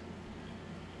passes.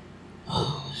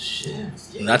 Oh, shit.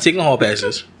 We're not taking hall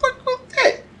passes. I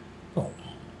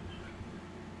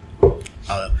don't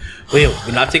know. But yeah,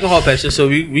 we're not taking hall passes, so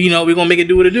we we're gonna make it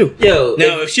do what it do. Yo.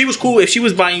 Now, if she was cool, if she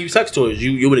was buying you sex toys,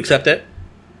 you would accept that?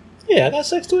 Yeah, I got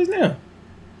sex toys now.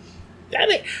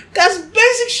 That's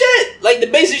basic shit. Like, the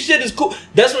basic shit is cool.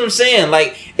 That's what I'm saying.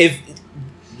 Like, if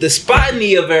the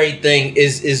spontany of everything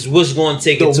is what's going to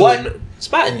take The it to what?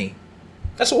 spontany.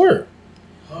 That's a word.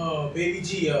 Oh, baby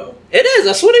Gio. It is.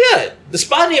 I swear to God. The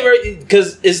spontany of everything,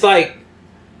 because it's like,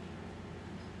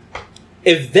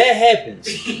 if that happens,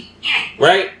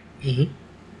 right? Mm-hmm.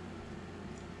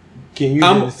 Can you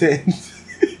I'm- understand?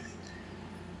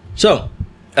 So,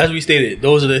 as we stated,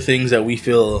 those are the things that we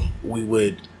feel we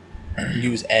would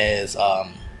use as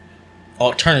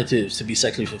alternatives to be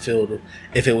sexually fulfilled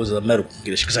if it was a medical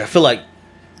condition. Because I feel like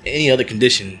any other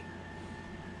condition.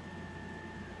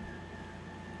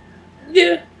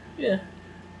 Yeah.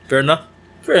 Fair enough.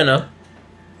 Fair enough.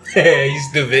 You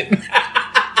stupid.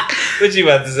 What you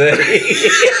about to say?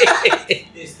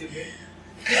 It's stupid.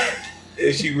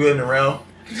 If she running around,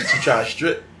 she trying to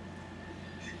strip.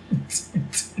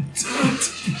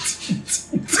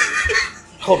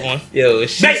 Hold on. Yo,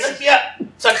 she. Babe, lift me up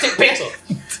so I can take the pants off.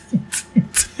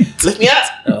 Lift me up.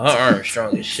 Oh, her arm's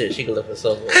strong as shit. She can lift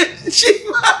herself up. She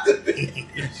about to be.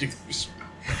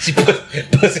 She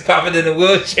pussy popping in the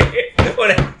wheelchair.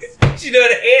 She doing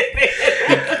the head.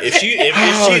 If she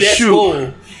Oh, that shoot.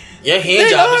 full, your hand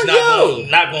job is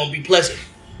not going to be pleasant.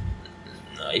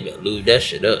 No, you better lube that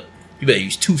shit up. You better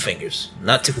use 2 fingers,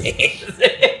 not 2 hands.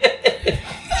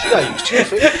 You gotta use 2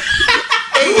 fingers.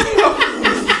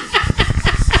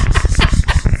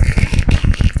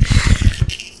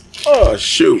 Oh,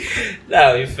 shoot.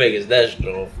 Nah, your fingers that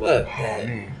strong. Fuck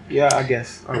that. Yeah, I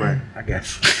guess. All right, I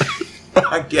guess.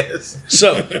 I guess.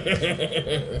 So,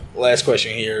 last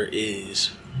question here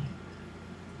is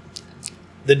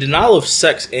the denial of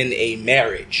sex in a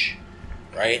marriage,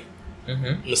 right?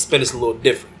 Mm-hmm. Let's spin this a little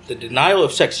different. The denial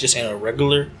of sex just in a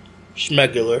regular,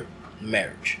 schmegular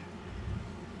marriage.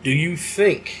 Do you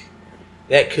think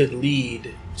that could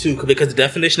lead to, because the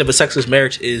definition of a sexless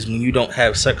marriage is when you don't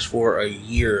have sex for a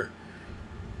year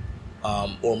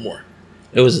or more?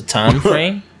 It was a time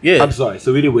frame. Yeah. I'm sorry.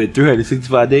 So we did with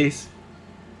 365 days.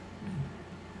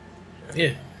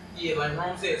 Yeah. Yeah, like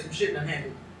Rome said, some shit done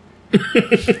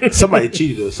happened. Somebody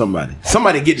cheated on somebody.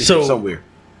 Somebody get this So- shit somewhere.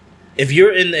 If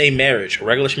you're in a marriage, a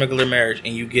regular schmegular marriage,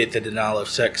 and you get the denial of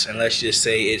sex, and let's just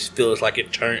say it feels like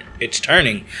it's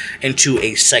turning into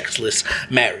a sexless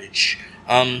marriage,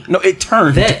 No, it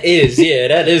turned. That is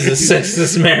a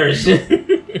sexless marriage.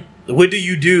 what do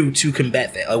you do to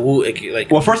combat that?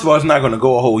 Well, first of all, it's not going to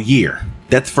go a whole year.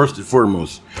 That's first and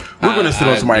foremost. We're going to sit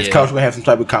on somebody's couch. We're going to have some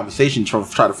type of conversation, try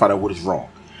to find out what is wrong.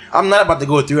 I'm not about to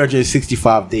go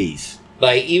 365 days.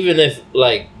 Like, even if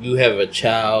like you have a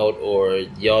child or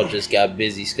y'all just got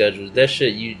busy schedules, that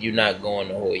shit you're not going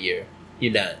the whole year.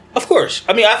 You're not. Of course.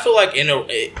 I mean, I feel like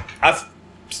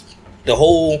the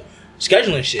whole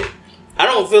scheduling shit. I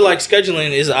don't feel like scheduling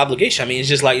is an obligation. I mean, it's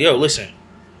just like, yo, listen,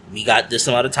 we got this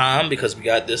amount of time because we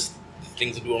got this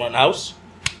thing to do around the house.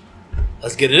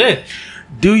 Let's get it in.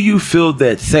 Do you feel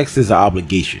that sex is an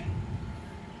obligation?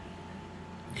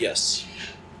 Yes.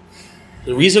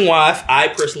 The reason why I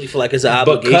personally feel like it's an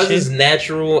obligation, Because it's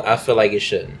natural, I feel like it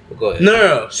shouldn't. But go ahead.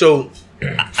 No. So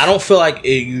I don't feel like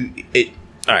it.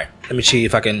 All right. Let me see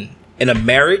if I can. In a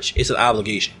marriage, it's an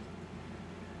obligation.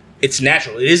 it's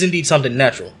natural. It is indeed something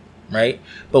natural, right?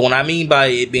 But what I mean by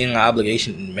it being an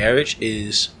obligation in marriage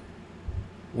is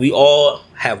we all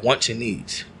have wants and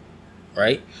needs,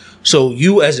 right? So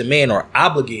you as a man are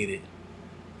obligated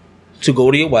to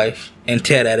go to your wife and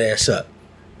tear that ass up.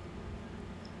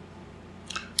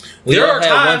 We There all are had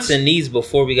times- wants and needs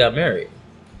before we got married.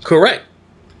 Correct.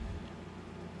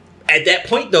 At that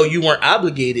point, though, you weren't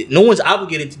obligated. No one's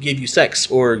obligated to give you sex,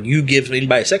 or you give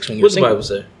anybody sex when you're What's the single. Bible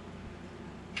say?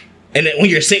 And then when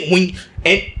you're saying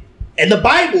and the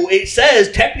Bible, it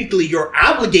says technically you're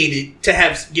obligated to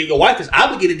have your wife is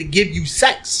obligated to give you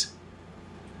sex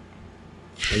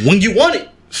when you want it.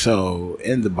 So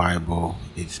in the Bible,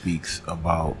 it speaks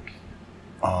about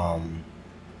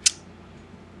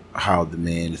how the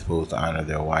man is supposed to honor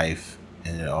their wife,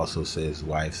 and it also says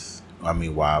wives honor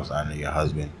your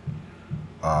husband.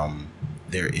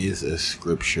 There is a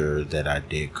scripture that I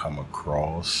did come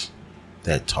across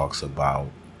that talks about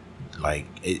like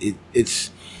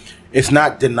it's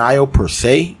not denial per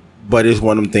se, but it's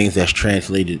one of them things that's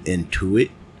translated into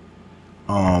it.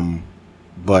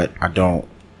 But I don't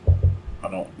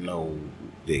know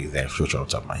the exact scripture off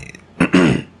the top of my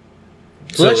head.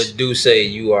 So it do say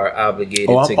you are obligated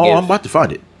to give. I'm about to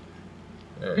find it.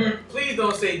 Please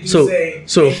don't say you So- say.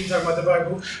 so- You talking about the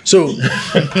Bible? So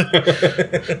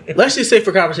let's just say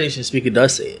for conversation's sake, it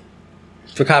does say it.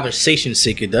 For conversation's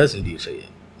sake, it does indeed say it.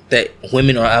 That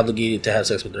women are obligated to have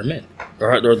sex with their men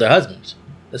or their husbands.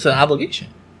 It's an obligation.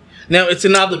 Now, it's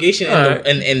an obligation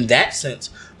in that sense,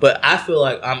 but I feel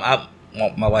like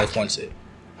my wife wants it.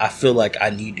 I feel like I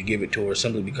need to give it to her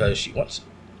simply because she wants it.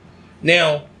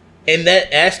 Now, in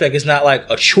that aspect, it's not like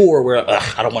a chore where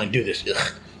I don't want to do this.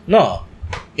 Ugh. No.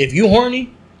 If you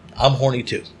horny, I'm horny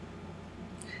too.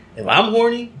 If I'm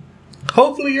horny,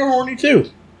 hopefully you're horny too.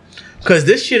 Because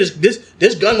this shit is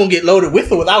this gun gonna get loaded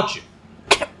with or without you.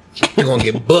 You're gonna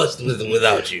get busted with or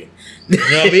without you. You know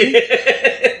what I mean?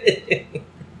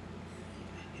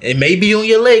 It may be on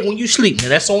your leg when you sleep. Now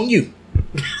that's on you.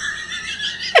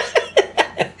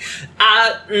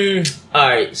 All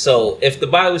right. So if the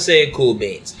Bible said cool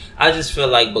beans, I just feel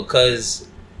like because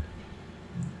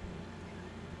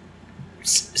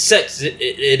sex, it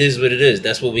is what it is.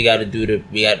 That's what we got to do.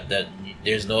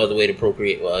 There's no other way to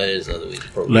procreate. Well, there is other way to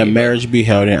procreate. Let marriage be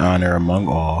held in honor among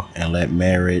all, and let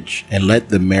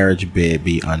the marriage bed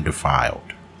be undefiled.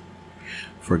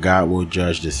 For God will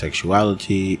judge the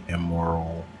sexuality,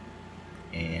 immoral,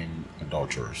 and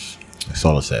adulterers. That's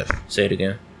all it says. Say it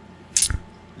again.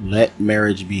 Let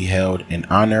marriage be held in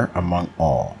honor among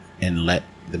all, and let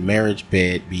the marriage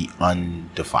bed be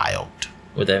undefiled.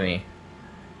 What that mean?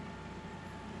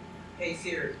 Hey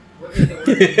Siri, what is the word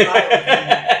defiled?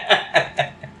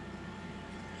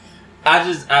 I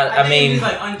think mean, it's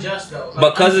like unjust though.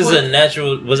 Like because it's a unjust.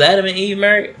 natural. Was Adam and Eve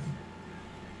married?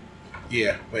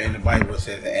 Yeah, but in the Bible it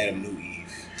says that Adam knew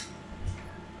Eve,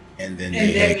 and then And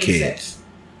they that had makes kids. sense.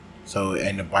 So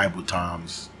in the Bible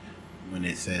times, when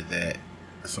it said that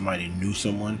somebody knew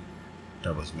someone,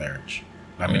 that was marriage.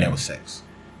 I mean, that was sex.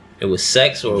 It was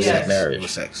sex or was Yes. it marriage? It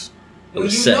was sex. It When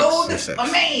was you sex. know It's that sex.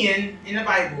 a man in the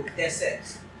Bible, that's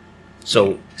sex.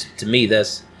 So to me,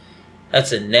 that's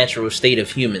a natural state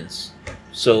of humans.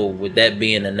 So with that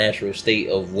being a natural state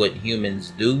of what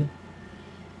humans do,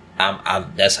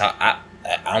 that's how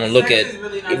I don't look Sex at, is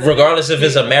really not regardless if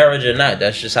it's a that- marriage or not.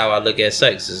 That's just how I look at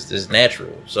sex. It's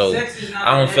natural. So Sex is not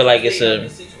I don't the feel like natural it's state of a the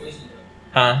situation,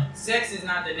 though. huh. Sex is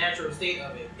not the natural state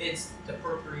of it. It's the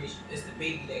procreation. It's the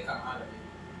baby that come out of it.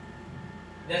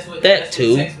 That's what That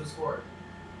too. What sex was for.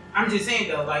 I'm just saying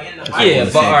though, like in the Bible. Yeah, It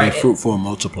but said, alright. be fruitful and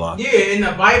multiply. Yeah, in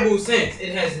the Bible sense,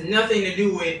 it has nothing to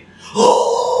do with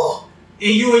and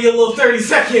you and your little 30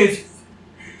 seconds.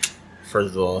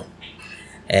 First of all,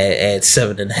 add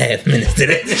 7.5 minutes to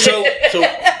that. So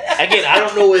again, I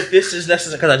don't know if this is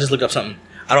necessary because I just looked up something.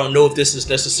 I don't know if this is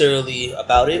necessarily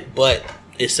about it, but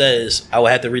it says I will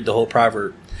have to read the whole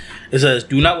proverb. It says,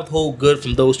 "Do not withhold good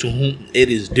from those to whom it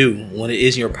is due when it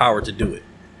is in your power to do it."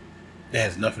 That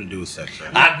has nothing to do with sex.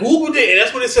 Right? I googled it, and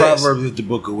that's what it says. Proverbs is the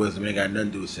book of wisdom. It ain't got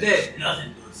nothing to do with sex. That has nothing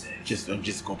to do with sex. I'm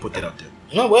just gonna put that out there.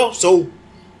 No, well, so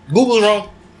Google's wrong.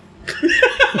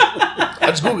 I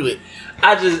just googled it.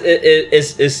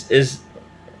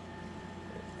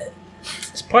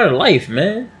 It's part of life,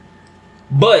 man.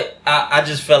 But I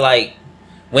just feel like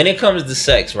when it comes to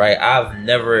sex, right? I've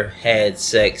never had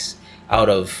sex out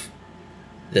of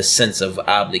the sense of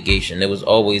obligation. It was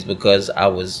always because I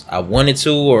wanted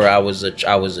to, or I was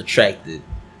attracted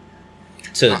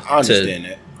to I understand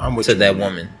that. I'm with to you that on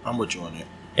woman. I'm with you on that.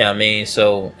 Yeah, I mean,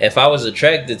 so if I was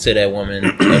attracted to that woman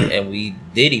and we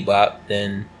diddy bop,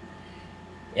 then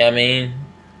yeah, I mean,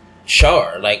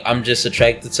 char. Like, I'm just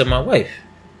attracted to my wife.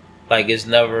 Like, it's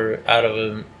never out of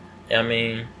a. I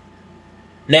mean,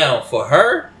 now for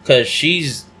her, because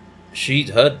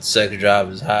her sex drive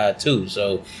is high too.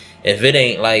 So if it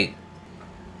ain't like,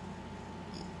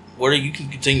 Where you can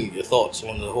continue your thoughts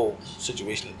on the whole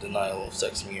situation of denial of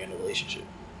sex when you're in a relationship.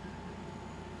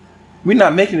 We're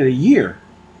not making it a year.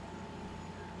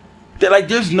 Like,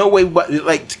 there's no way,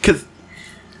 like, because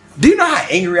do you know how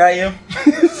angry I am?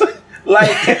 like,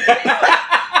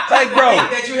 bro,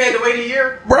 that you had to wait a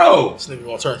year, bro. This nigga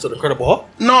gonna turn to the Incredible Hulk?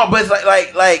 No, but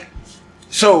it's like,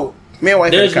 so me and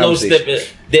wife. there's had a no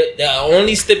conversation. the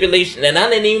only stipulation, and I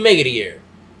didn't even make it a year.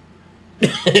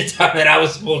 The time that I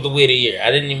was supposed to wait a year, I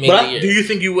didn't even make it a year. Do you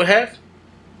think you would have?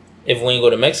 If we ain't go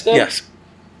to Mexico, Yes.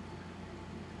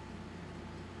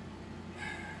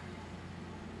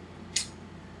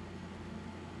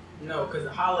 no, because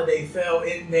the holiday fell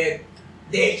in that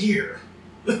year.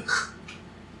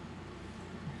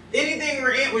 Anything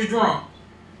her aunt was drunk.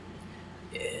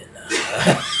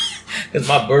 Because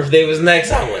my birthday was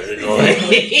next, I wasn't going.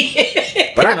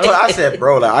 But I said,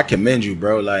 bro, like, I commend you,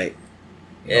 bro. Like,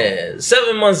 Yeah,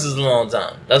 7 months is a long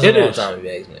time. That's a long time if you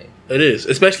ask me. It is,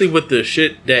 especially with the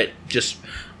shit that just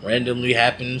randomly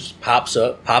happens, pop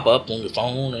up on your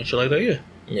phone and shit like that. Yeah.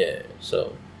 Yeah,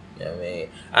 so I mean,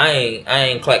 I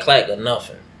ain't clack or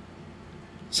nothing.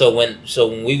 So when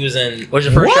we was in, Was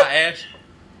your first shot ass?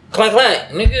 clack,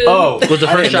 nigga. oh, Was the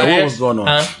I first didn't know shot what ass? was going on?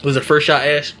 Huh? Was the first shot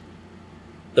ass?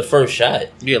 The first shot.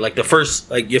 Yeah, like the first,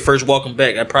 like your first welcome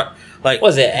back.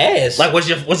 Was it ass? Like was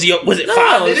it no, 5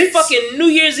 it minutes? was fucking New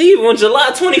Year's Eve on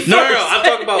July 21st. No.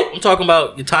 I'm talking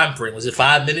about your time frame. Was it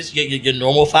 5 minutes? Your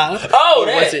normal 5? Oh, Or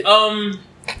that. was it?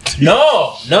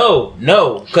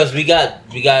 No, because we got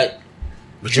But you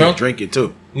was drunk. drinking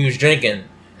too. We was drinking,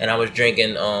 and I was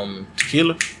drinking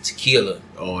Tequila? tequila.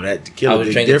 Oh, that tequila I was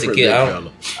big drinking different, tequila.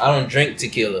 big fella. I don't drink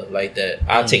tequila like that.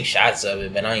 I'll take shots of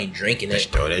it, but I ain't drinking it.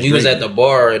 That's We was at drinking. the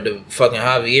bar. The fucking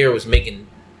Javier was making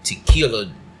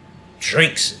tequila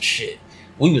drinks and shit.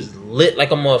 We was lit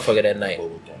like a motherfucker that night.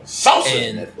 Salsa in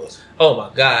And- that pussy. Oh my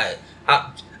god,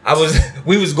 I was.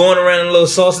 We was going around in a little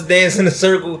salsa dance in a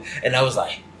circle, and I was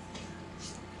like,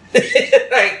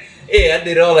 like, yeah, I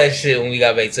did all that shit when we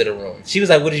got back to the room. She was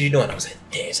like, "What are you doing?" I was like,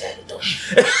 "Dance, I had to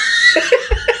do."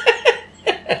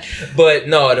 But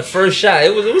no, the first shot,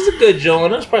 it was a good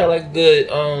joint. It was probably like a good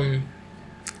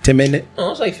 10 minutes. no, it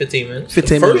was like 15 minutes.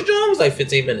 15 the first minutes. joint was like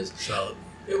 15 minutes. Solid.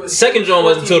 It was Second joint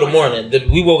wasn't until the 14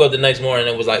 morning. We woke up the next morning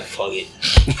and was like, fuck it.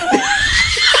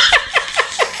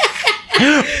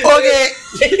 Okay.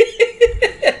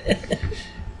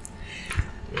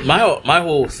 My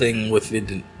whole thing with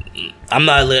it, I'm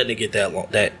not letting it get that long.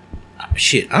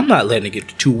 I'm not letting it get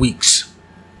to 2 weeks.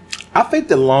 I think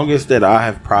the longest that I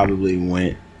have probably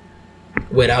went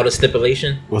Without a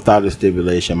stipulation? without a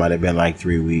stipulation might have been like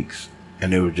 3 weeks,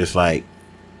 and it was just like,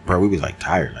 bro, we was like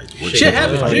tired, like what Shit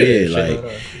happens, like, yeah. yeah,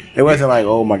 like it wasn't like,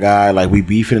 oh my god, like we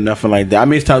beefing or nothing like that. I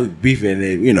mean, it's time we beefing, and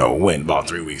it, went about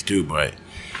 3 weeks too, but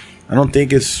I don't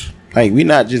think it's like we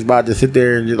not just about to sit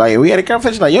there and just like we had a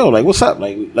conversation like, yo, like what's up,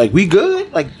 like we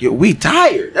good, like yo, we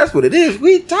tired. That's what it is.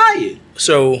 We tired.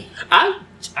 So I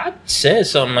said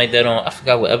something like that on, I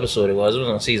forgot what episode it was. It was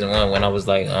on season 1 when I was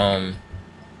like,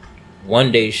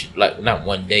 one day, like not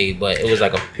one day, but it was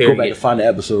like a period. Go back and find the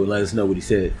episode and let us know what he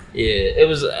said. Yeah, it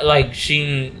was like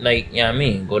she, like, you know what I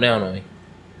mean, go down on me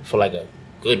for like a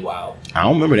good while. I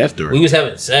don't remember that story. We was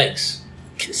having sex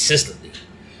consistently,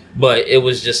 but it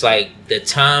was just like the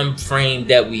time frame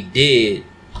that we did.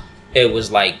 It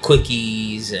was like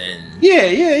quickies and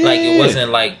yeah, like it wasn't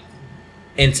like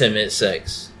intimate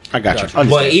sex. I got you. Gotcha. Understand.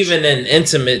 But even in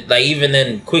intimate, like even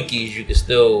in quickies, you could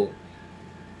still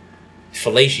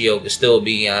fellatio could still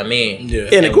be. You know what I mean, yeah.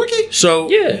 in a quickie. So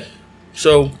yeah.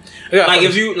 So Like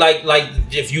if you like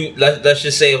if you let's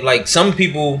just say if like some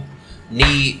people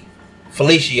need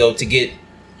fellatio to get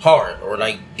hard or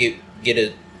like get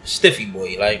a stiffy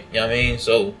boy, like, you know what I mean.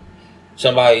 So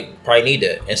somebody probably need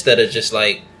that instead of just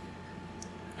like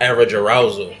average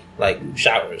arousal, like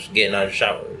showers, getting out of the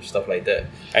shower, stuff like that.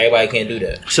 Everybody can't do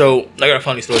that. So I got a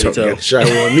funny story to tell. Shower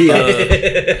on me.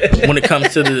 When it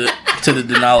comes to the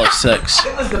denial of sex,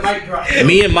 It was the mic drop.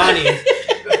 me and Monty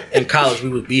in college, we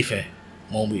was beefing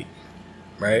 1 week,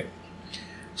 right?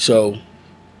 So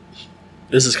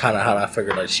this is kind of how I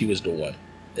figured like she was the one.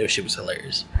 That shit was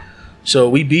hilarious. So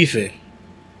we beefing.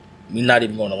 We not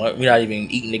even going to lunch. We not even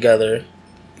eating together.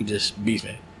 We just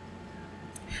beefing.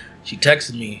 She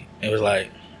texted me and was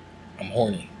like, "I'm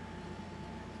horny."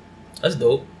 That's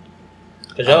dope.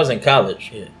 Cause y'all was in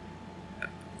college. Yeah.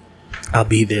 I'll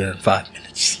be there in 5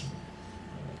 minutes.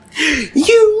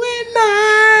 You and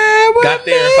I Got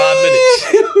there in 5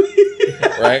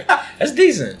 minutes. Right? That's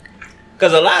decent.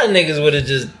 Because a lot of niggas would have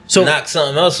just knocked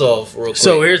something else off real quick.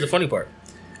 So here's the funny part.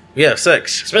 We have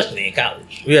sex. Especially in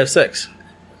college. We have sex.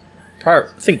 Probably,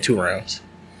 I think 2 rounds.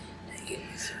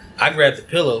 I grabbed the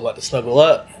pillow, about to snuggle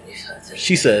up.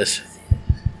 She says,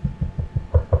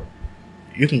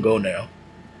 "You can go now."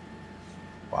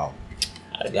 Wow.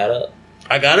 I got up.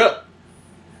 I got up.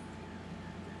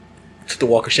 Took the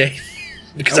walk of shame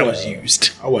because I was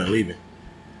used. I wasn't leaving.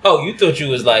 Oh, you thought you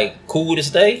was like cool to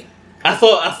stay? I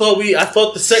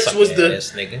thought the sex Suck was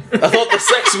ass nigga. I thought the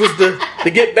sex was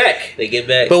the get back. They get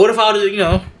back. But what if I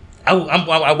would,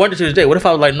 I wonder to this day, what if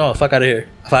I was like, no, fuck out of here.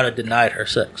 If I'd have denied her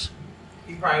sex.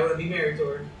 You probably wouldn't be married to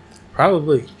her.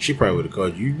 Probably. She probably would have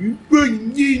called you.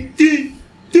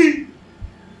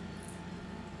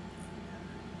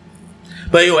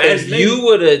 But yo, as if you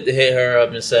would have hit her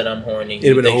up and said I'm horny, It'd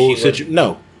have been a whole situation.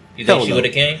 No. You think she would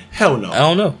have came? Hell no. I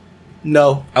don't know.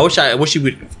 No. I wish she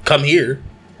would come here.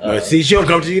 See, she don't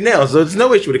come to you now, so there's no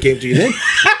way she would have came to you then.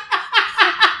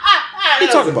 What you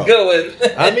talking about? Good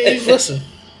one. I mean, listen.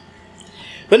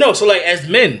 But no, so like as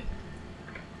men,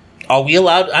 are we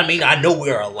allowed? I mean, I know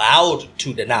we're allowed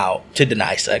to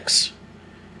deny sex,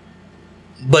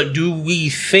 but do we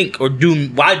think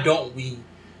why don't we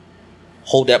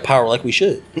hold that power like we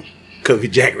should? Because we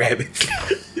jackrabbits.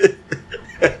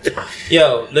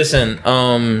 Yo, listen.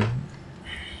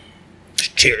 This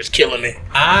chair is killing me.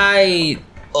 My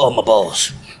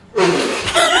balls.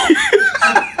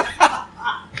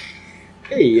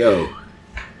 Hey yo.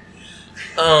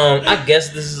 I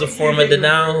guess this is a form of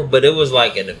denial, but it was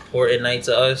like an important night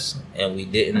to us, and we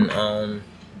didn't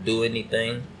do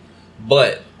anything.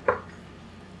 But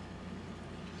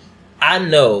I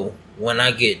know when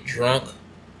I get drunk,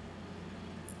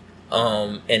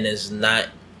 and it's not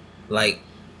like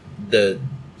the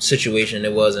situation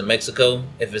it was in Mexico.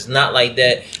 If it's not like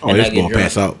that, and I get drunk,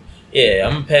 pass out. Yeah,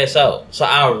 I'm gonna pass out. So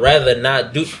I'd rather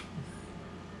not do.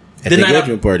 At the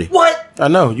engagement party. What? I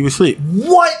know you was asleep.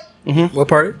 What? Mm-hmm. What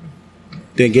party?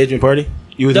 The engagement party.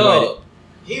 You was invited.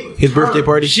 His birthday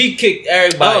party. She kicked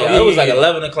everybody. It was like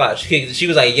 11 o'clock. She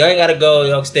was like, "Y'all ain't gotta go.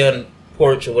 Y'all can stay on the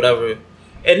porch or whatever."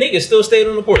 And niggas still stayed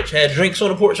on the porch. Had drinks on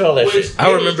the porch. All that shit.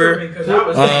 I remember.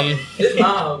 It's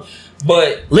mom.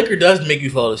 But liquor does make you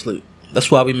fall asleep. That's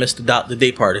why we missed the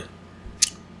day party.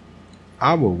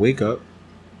 I will wake up,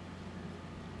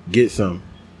 get some,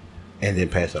 and then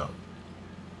pass out.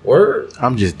 Word.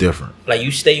 I'm just different. Like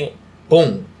you stay.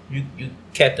 Boom. You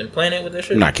Captain Planet with that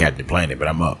shit. I'm not Captain Planet, but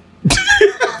I'm up.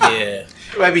 Yeah.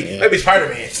 Maybe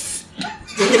Spider-Man.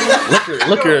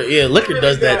 Liquor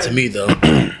does that to me though.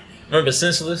 Remember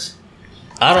Senseless?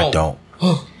 I don't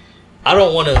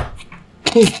want to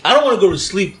go to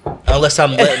sleep unless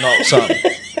I'm letting off something.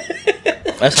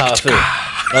 That's how I feel.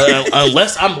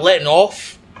 Unless I'm letting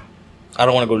off, I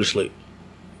don't want to go to sleep.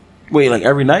 Wait, like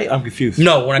every night? I'm confused.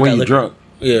 No, when you're drunk.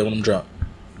 Yeah, when I'm drunk.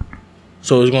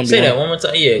 So it's gonna be say that one more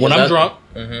time. Yeah, when I'm drunk,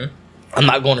 mm-hmm. I'm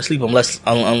not going to sleep unless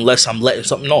I'm letting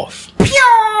something off.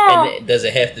 And does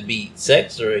it have to be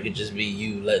sex, or it could just be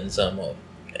you letting something off?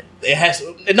 It has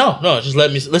to, no. Just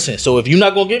let me listen. So if you're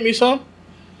not gonna get me some,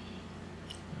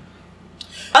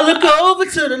 I look over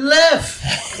to the left.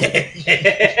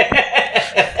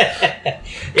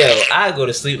 Yo, I go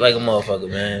to sleep like a motherfucker,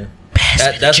 man.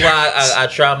 That's why I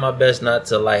try my best not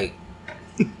to like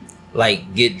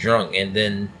get drunk, and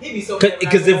then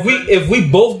because if we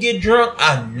both get drunk,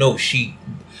 I know she.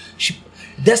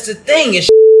 That's the thing. And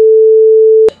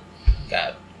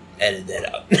God, edit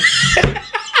that out.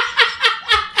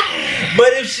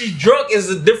 But if she's drunk, it's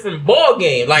a different ball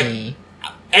game. Like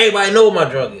everybody know what my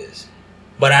drunk is,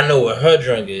 but I know what her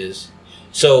drunk is.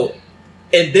 So,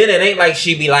 and then it ain't like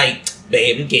she be like,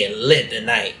 "Babe, I'm getting lit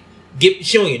tonight."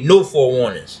 She don't get no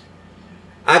forewarnings.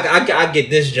 I get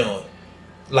this joint.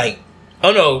 Like,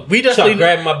 oh no, we definitely start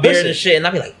grabbing my beard and shit, and I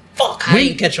be like, "Fuck, I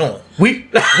ain't catch on." We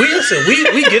listen.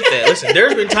 We get that. Listen,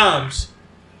 there's been times.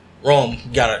 Rome,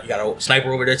 you got a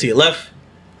sniper over there to your left.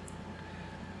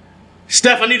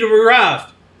 Steph, I need to be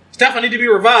revived. Steph, I need to be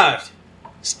revived.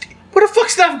 Where the fuck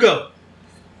Steph go?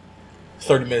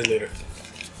 30 minutes later.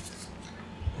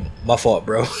 My fault,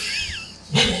 bro.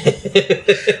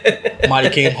 Marty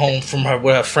came home from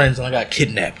with her friends and I got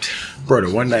kidnapped. Bro,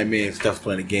 the one night me and Steph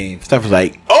playing a game. Steph was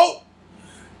like, "Oh,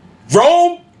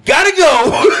 Rome, gotta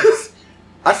go."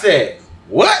 I said,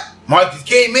 "What?" Marty just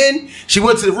came in. She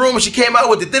went to the room and she came out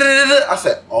with the da-da-da-da. I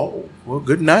said, "Oh, well,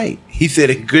 good night." He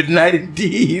said, "Good night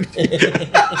indeed."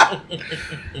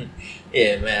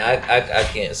 Yeah, man, I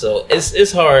can't. So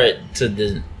it's hard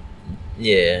to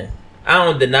yeah. I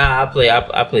don't deny.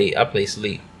 I play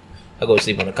sleep. I go to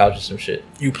sleep on the couch or some shit.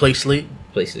 You play sleep?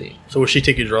 Play sleep. So where she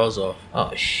take your drawers off?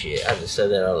 Oh shit! I just said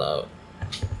that out loud.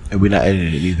 And we're not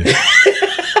editing it either.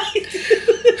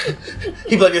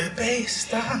 He be like, babe,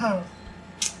 stop.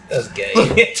 That's gay.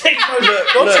 Take my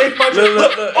don't take my drawers.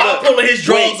 Look, I'm pulling his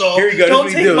drawers off. Here we go. Don't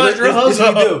This take what my we do. drawers This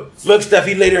what we off. do. Look, Steph,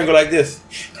 he later and go like this.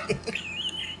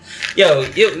 Yo,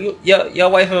 your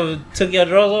wife ever took your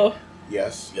drawers off?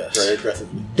 Yes. Yes. Very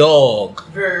aggressively. Dog.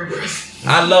 Very aggressive.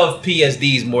 I love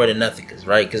PSDs more than nothing,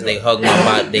 because they hug my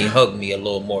body, they hug me a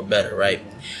little more better, right?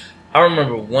 I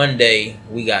remember one day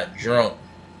we got drunk,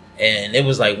 and it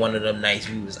was like one of them nights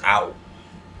we was out.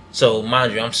 So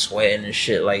mind you, I'm sweating and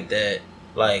shit like that.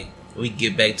 Like we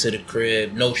get back to the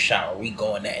crib, no shower, we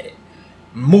going at it,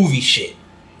 movie shit,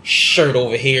 shirt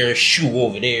over here, shoe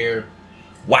over there,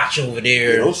 watch over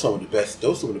there. Yeah, those some of the best.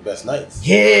 Those some of the best nights.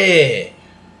 Yeah.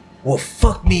 What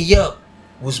fucked me up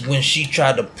was when she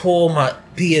tried to pull my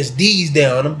PSDs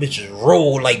down. Them bitches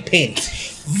rolled like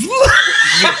panties.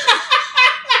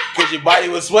 Because your body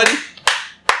was sweaty.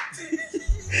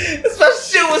 My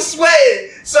shit was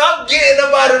sweating. So I'm getting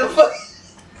them out of the fucking...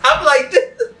 I'm like this.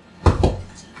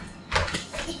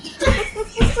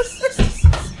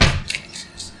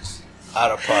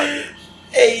 Out of pocket.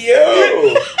 Hey,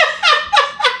 yo.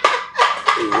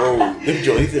 They rolled. Them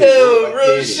joints. Yo,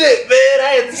 real shit, man.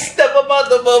 I had to step up out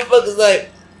the motherfuckers like...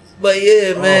 But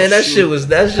yeah, man, that shit was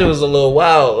a little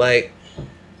wild. Like...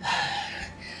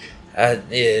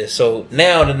 yeah, so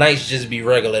now the nights just be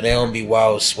regular. They don't be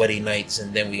wild, sweaty nights,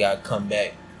 and then we gotta come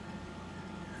back.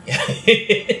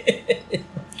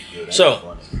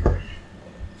 So,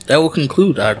 that will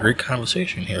conclude our great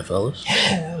conversation here, fellas.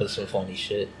 That was some funny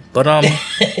shit. But, I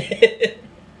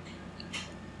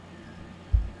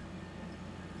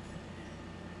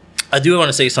do want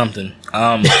to say something.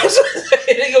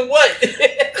 Nigga, what?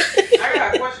 I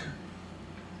got a question.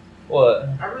 What?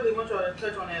 I really want y'all to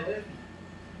touch on that lesbian.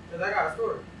 Because I got a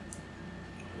story.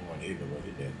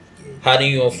 How do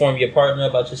you inform your partner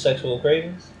about your sexual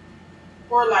cravings?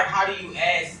 Or like, how do you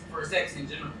ask for sex in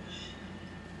general?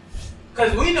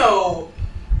 Because we know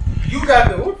you got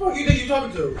the... What the fuck you think you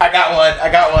talking to? I got one.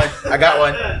 That's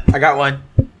what you like,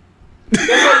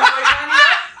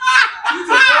 you just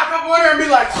walk up on her and be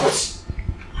like...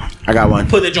 I got one.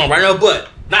 Put that joint right on her butt.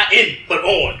 Not in, but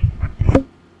on.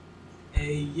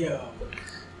 Hey, yo.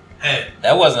 Hey,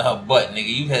 That wasn't her butt, nigga.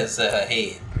 You had said her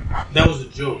head. that was a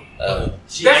joke.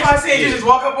 That's why I said you just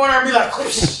walk up on her and be like...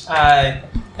 Alright.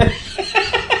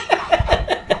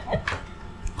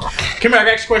 Come here, I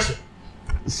got you a question.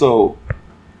 So,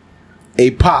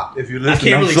 a pop, if you're I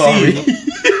listening, can't I'm really sorry. see you.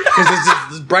 Because it's just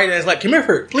this bright ass like, come here,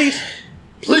 for it, please.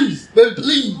 Please, baby,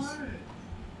 please.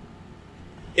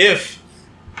 If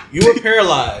you were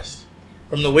paralyzed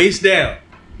from the waist down,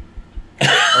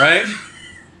 right?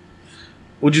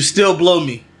 Would you still blow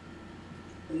me?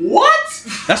 What?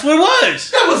 That's what it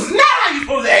was. That was not how you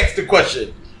supposed to ask the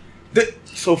question.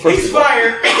 So first He's of all,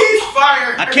 fired. He's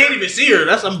fired. I can't even see her.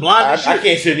 I'm blind as I shit.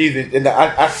 can't see it either. And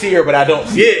I see her, but I don't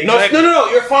see Yeah, her. exactly. No.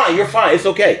 You're fine. It's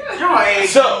okay. You're right.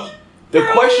 So, the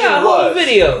question was,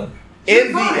 video.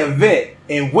 in the event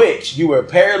in which you were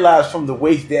paralyzed from the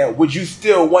waist down, would you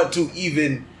still want to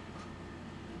even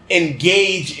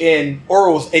engage in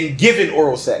given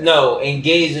oral sex? No,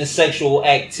 engage in sexual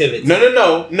activity.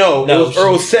 No. It was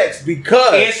oral sex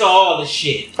because... Answer all the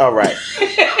shit. All right.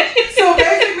 So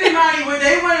basically, Monty, what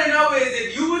they want to know is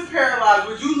if you was paralyzed,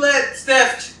 would you let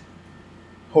Steph...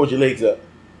 Hold your legs up.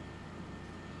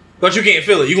 But you can't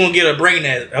feel it. You're going to get a brain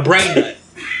nut.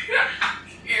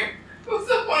 What's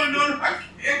the point of doing if I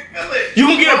can't feel it? You're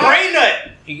going to get a brain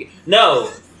nut.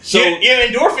 No. So your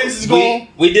endorphins is going...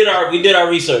 we did our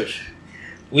research.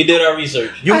 You get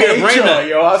a brain nut.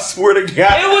 Yo, I swear to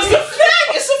God. It was a fact.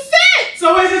 It's a fact.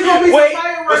 So is it going to be Wait, some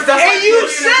fireworks? but And you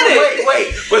said it.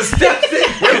 Wait. But Steph said...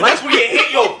 That's when you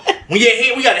hit, when you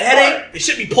hit, we got a headache. It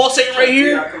should be pulsating right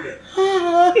here.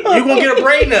 You're going to get a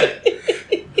brain nut.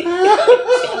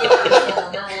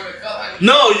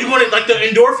 No, you're going to, like, the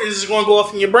endorphins is going to go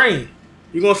off in your brain.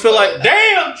 You're going to feel like,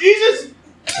 damn, Jesus.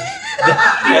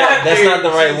 That's not the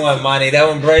right one, Monty. That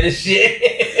one bright as shit.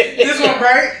 This one,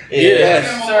 right? Yeah.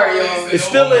 Sorry, y'all. It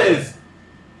still is.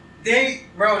 They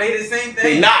the same thing.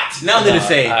 They not. Now they're the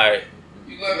same. All right.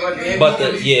 But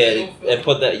and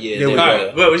put that. Yeah. There we All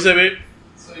right, what you say, babe?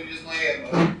 So you just like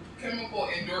a chemical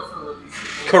endorphin release.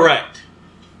 Correct.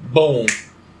 Boom.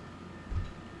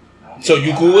 So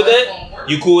you cool with that?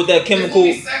 You cool with that chemical?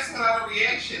 It's sex without a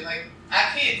reaction. Like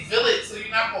I can't feel it, so you're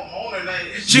not gonna moan or nothing.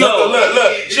 Look.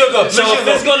 She'll go. So if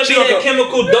it's gonna be that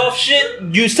chemical Dolph shit,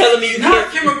 you telling me you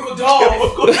Not can't? chemical dog.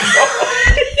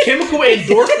 Chemical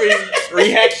endorphin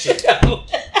reaction.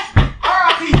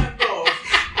 R.I.P. him dog.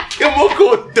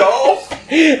 chemical Dolph.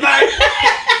 Like,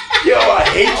 yo, I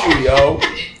hate you, yo.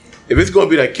 If it's gonna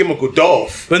be like chemical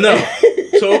Dolph, But no.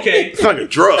 So okay. it's like a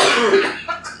drug.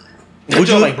 Would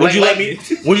you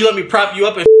let me prop you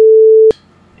up and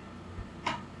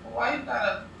Why you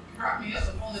gotta prop me up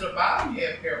if only the bottom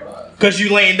half paralyzed? because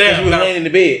you laying You down? was laying in the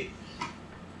bed,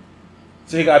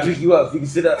 so he gotta pick you up so you can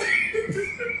sit up.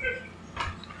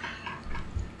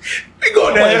 We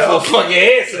going to hell. fucking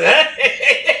answer. I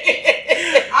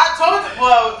told you.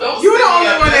 Well, Don't you the sit me only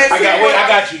up one there. that I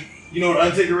got you. You know what an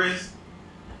Undertaker is?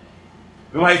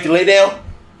 Remember how you have to lay down?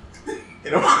 You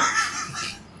know?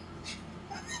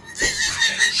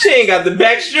 She ain't got the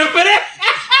back strip for that.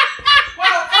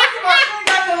 Well, first of all, you ain't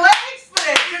got the legs for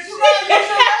that. Because you gotta use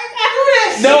your legs to do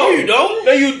this. No, you don't.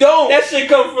 No, you don't. That shit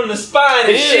come from the spine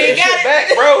and Yeah, she ain't got shit it back,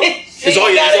 bro. It's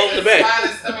all got it's all in the back. Spine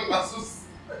and stomach muscles.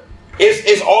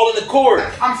 It's all in the cord.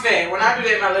 I'm fat. When I do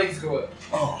that, my legs go up.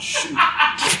 Oh shoot!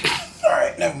 All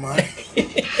right, never mind.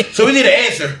 So we need an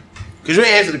answer because you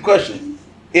ain't answered the question.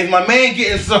 Is my man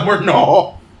getting somewhere?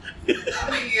 No. I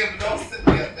mean, yeah, but don't sit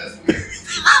me up. That's weird.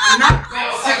 Not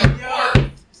Don't take a part.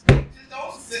 Just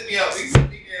don't sit me up. We can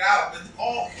figure it out. But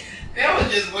that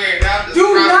was just weird. Now I'm just Do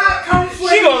proud not of- come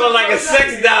fling. She gonna look like a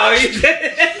sex doll.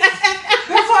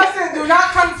 That's why I said, do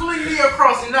not come fling me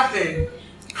across nothing.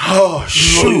 Oh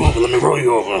shoot! Let me roll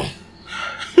you over.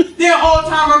 The whole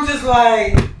time I'm just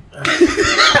like,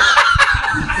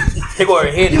 They go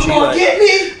ahead you gonna get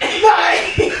me?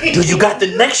 Like, do you got the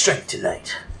neck strength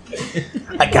tonight?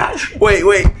 I got you. Wait.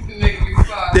 Nigga, we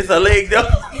fine. This a leg though.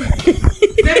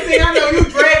 next thing I know, you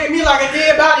dragging me like a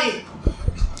dead body.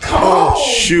 Come on. Oh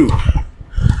shoot!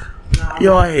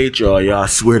 Yo, I hate y'all. Y'all, I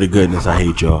swear to goodness, I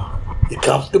hate y'all. You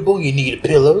comfortable? You need a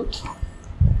pillow?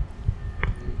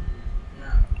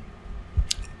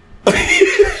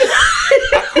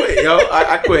 I quit, yo.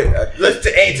 I quit.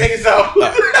 Hey, take us out.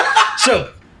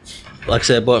 So, like I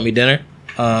said, bought me dinner.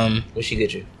 What she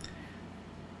get you?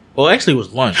 Well, actually, it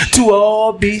was lunch. To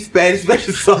all beef Spanish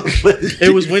special sauce.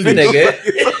 It was Wendy's. Nigga.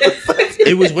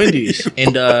 It was Wendy's,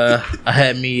 and I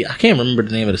had me. I can't remember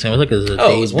the name of the sandwich. It was like a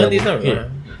Oh, it was Dave's Wendy's. double. Never Yeah.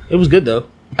 mind. It was good though.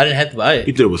 I didn't have to buy You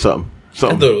it. thought it was something. I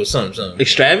thought it was something.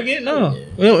 Extravagant? No.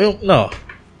 Yeah. No.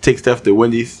 Take stuff to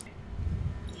Wendy's.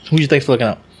 Who you think's looking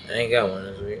out? I ain't got one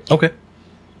this week. Okay.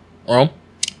 Rome.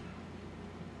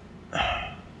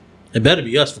 It better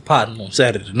be us for potting on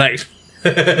Saturday night.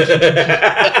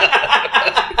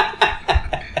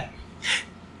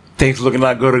 Thanks for looking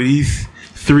out. Go to these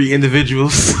 3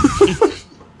 individuals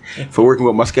for working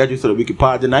with my schedule so that we can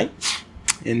pod tonight.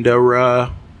 And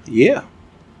yeah.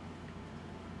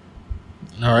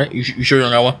 All right. You sure you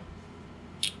don't got one?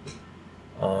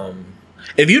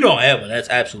 If you don't have one, that's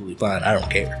absolutely fine. I don't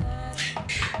care.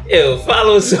 Yo,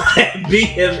 follow us at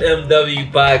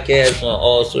BMMW Podcast on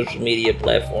all social media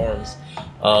platforms.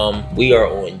 We are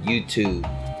on YouTube.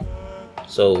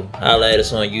 So holla at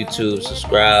us on YouTube,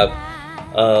 subscribe.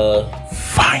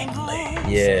 Finally.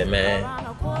 Yeah, man.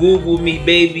 Google me,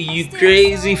 baby, you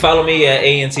crazy. Follow me at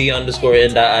ANT_N.I.C.E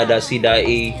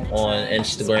on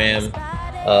Instagram,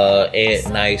 Ant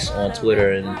Nice on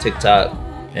Twitter and TikTok.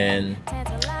 And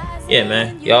yeah,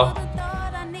 man, y'all.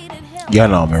 Y'all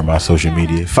know I'm remember my social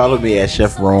media. Follow me at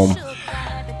Chef Rome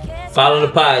Follow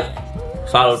the pod.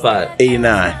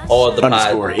 89. All the pod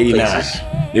 _ 89. places.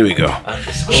 There we go.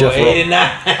 _ Chef Rome.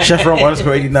 89. Chef Rome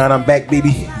 _ 89. I'm back,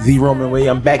 baby. The Roman way.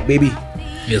 I'm back, baby.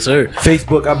 Yes, sir.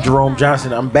 Facebook. I'm Jerome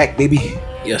Johnson. I'm back, baby.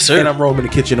 Yes, sir. And I'm Rome in the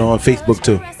kitchen on Facebook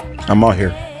too. I'm out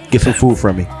here. Get some food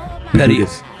from me. We do Petty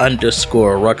this. _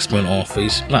 Ruxpin on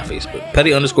not Facebook. Petty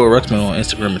 _ Ruxpin on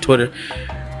Instagram and Twitter.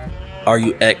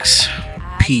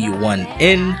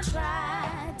 RUXP1N.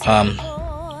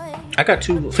 I got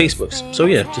 2 Facebooks. So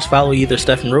yeah, just follow either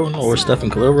Stephen Roden or Stephen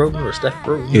Khalil Roden or Steph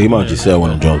Roden. Yeah, you might just sell one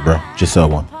of them Jones, bro. Just sell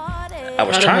one. I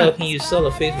was How the hell trying. can you sell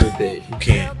a Facebook page? You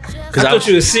can't. I Because thought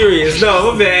you were serious.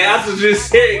 No, my bad. I thought you were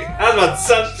serious. I was about to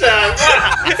sunshine.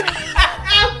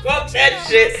 Fuck that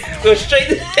shit. Go straight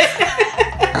to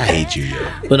I hate you, yo.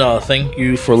 But thank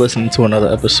you for listening to another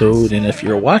episode. And if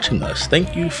you're watching us,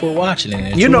 thank you for watching it.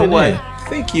 And You know tuning what? in.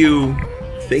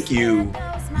 Thank you,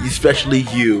 especially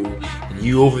you, and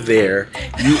you over there,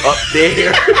 you up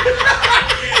there.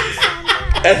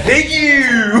 And thank you.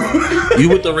 You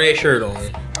with the red shirt on.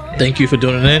 Thank you for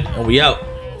tuning in. And we out.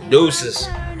 Deuces.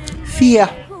 See ya.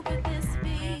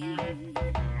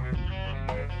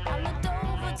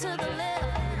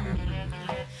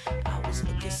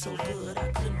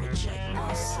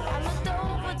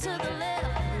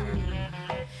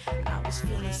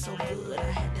 Feeling so good, I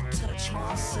had to touch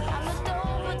myself. I looked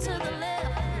over to the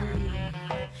left.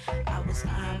 I was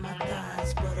eyeing my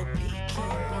thighs, but a peek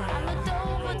came round. I looked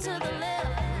over to the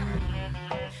left.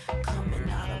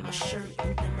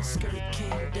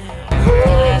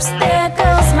 Oops, there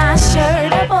goes my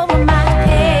shirt up over my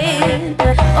head.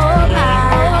 Oh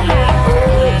my.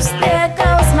 Oops, there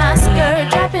goes my skirt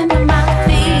dropping to my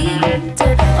feet.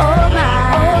 Oh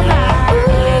my.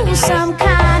 Ooh, some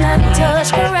kind of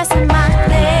touch caressing my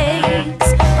legs.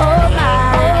 Oh my.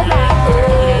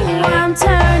 Ooh, I'm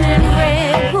turning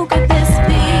red. Who could this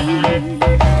be?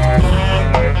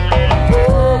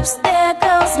 Oops, there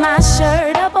goes my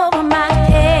shirt up over my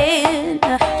head.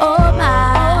 Oh my.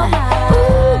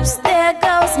 Oops, there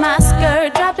goes my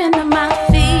skirt dropping to my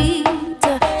feet.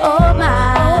 Oh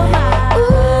my.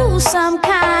 Ooh, some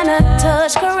kind of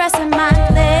touch.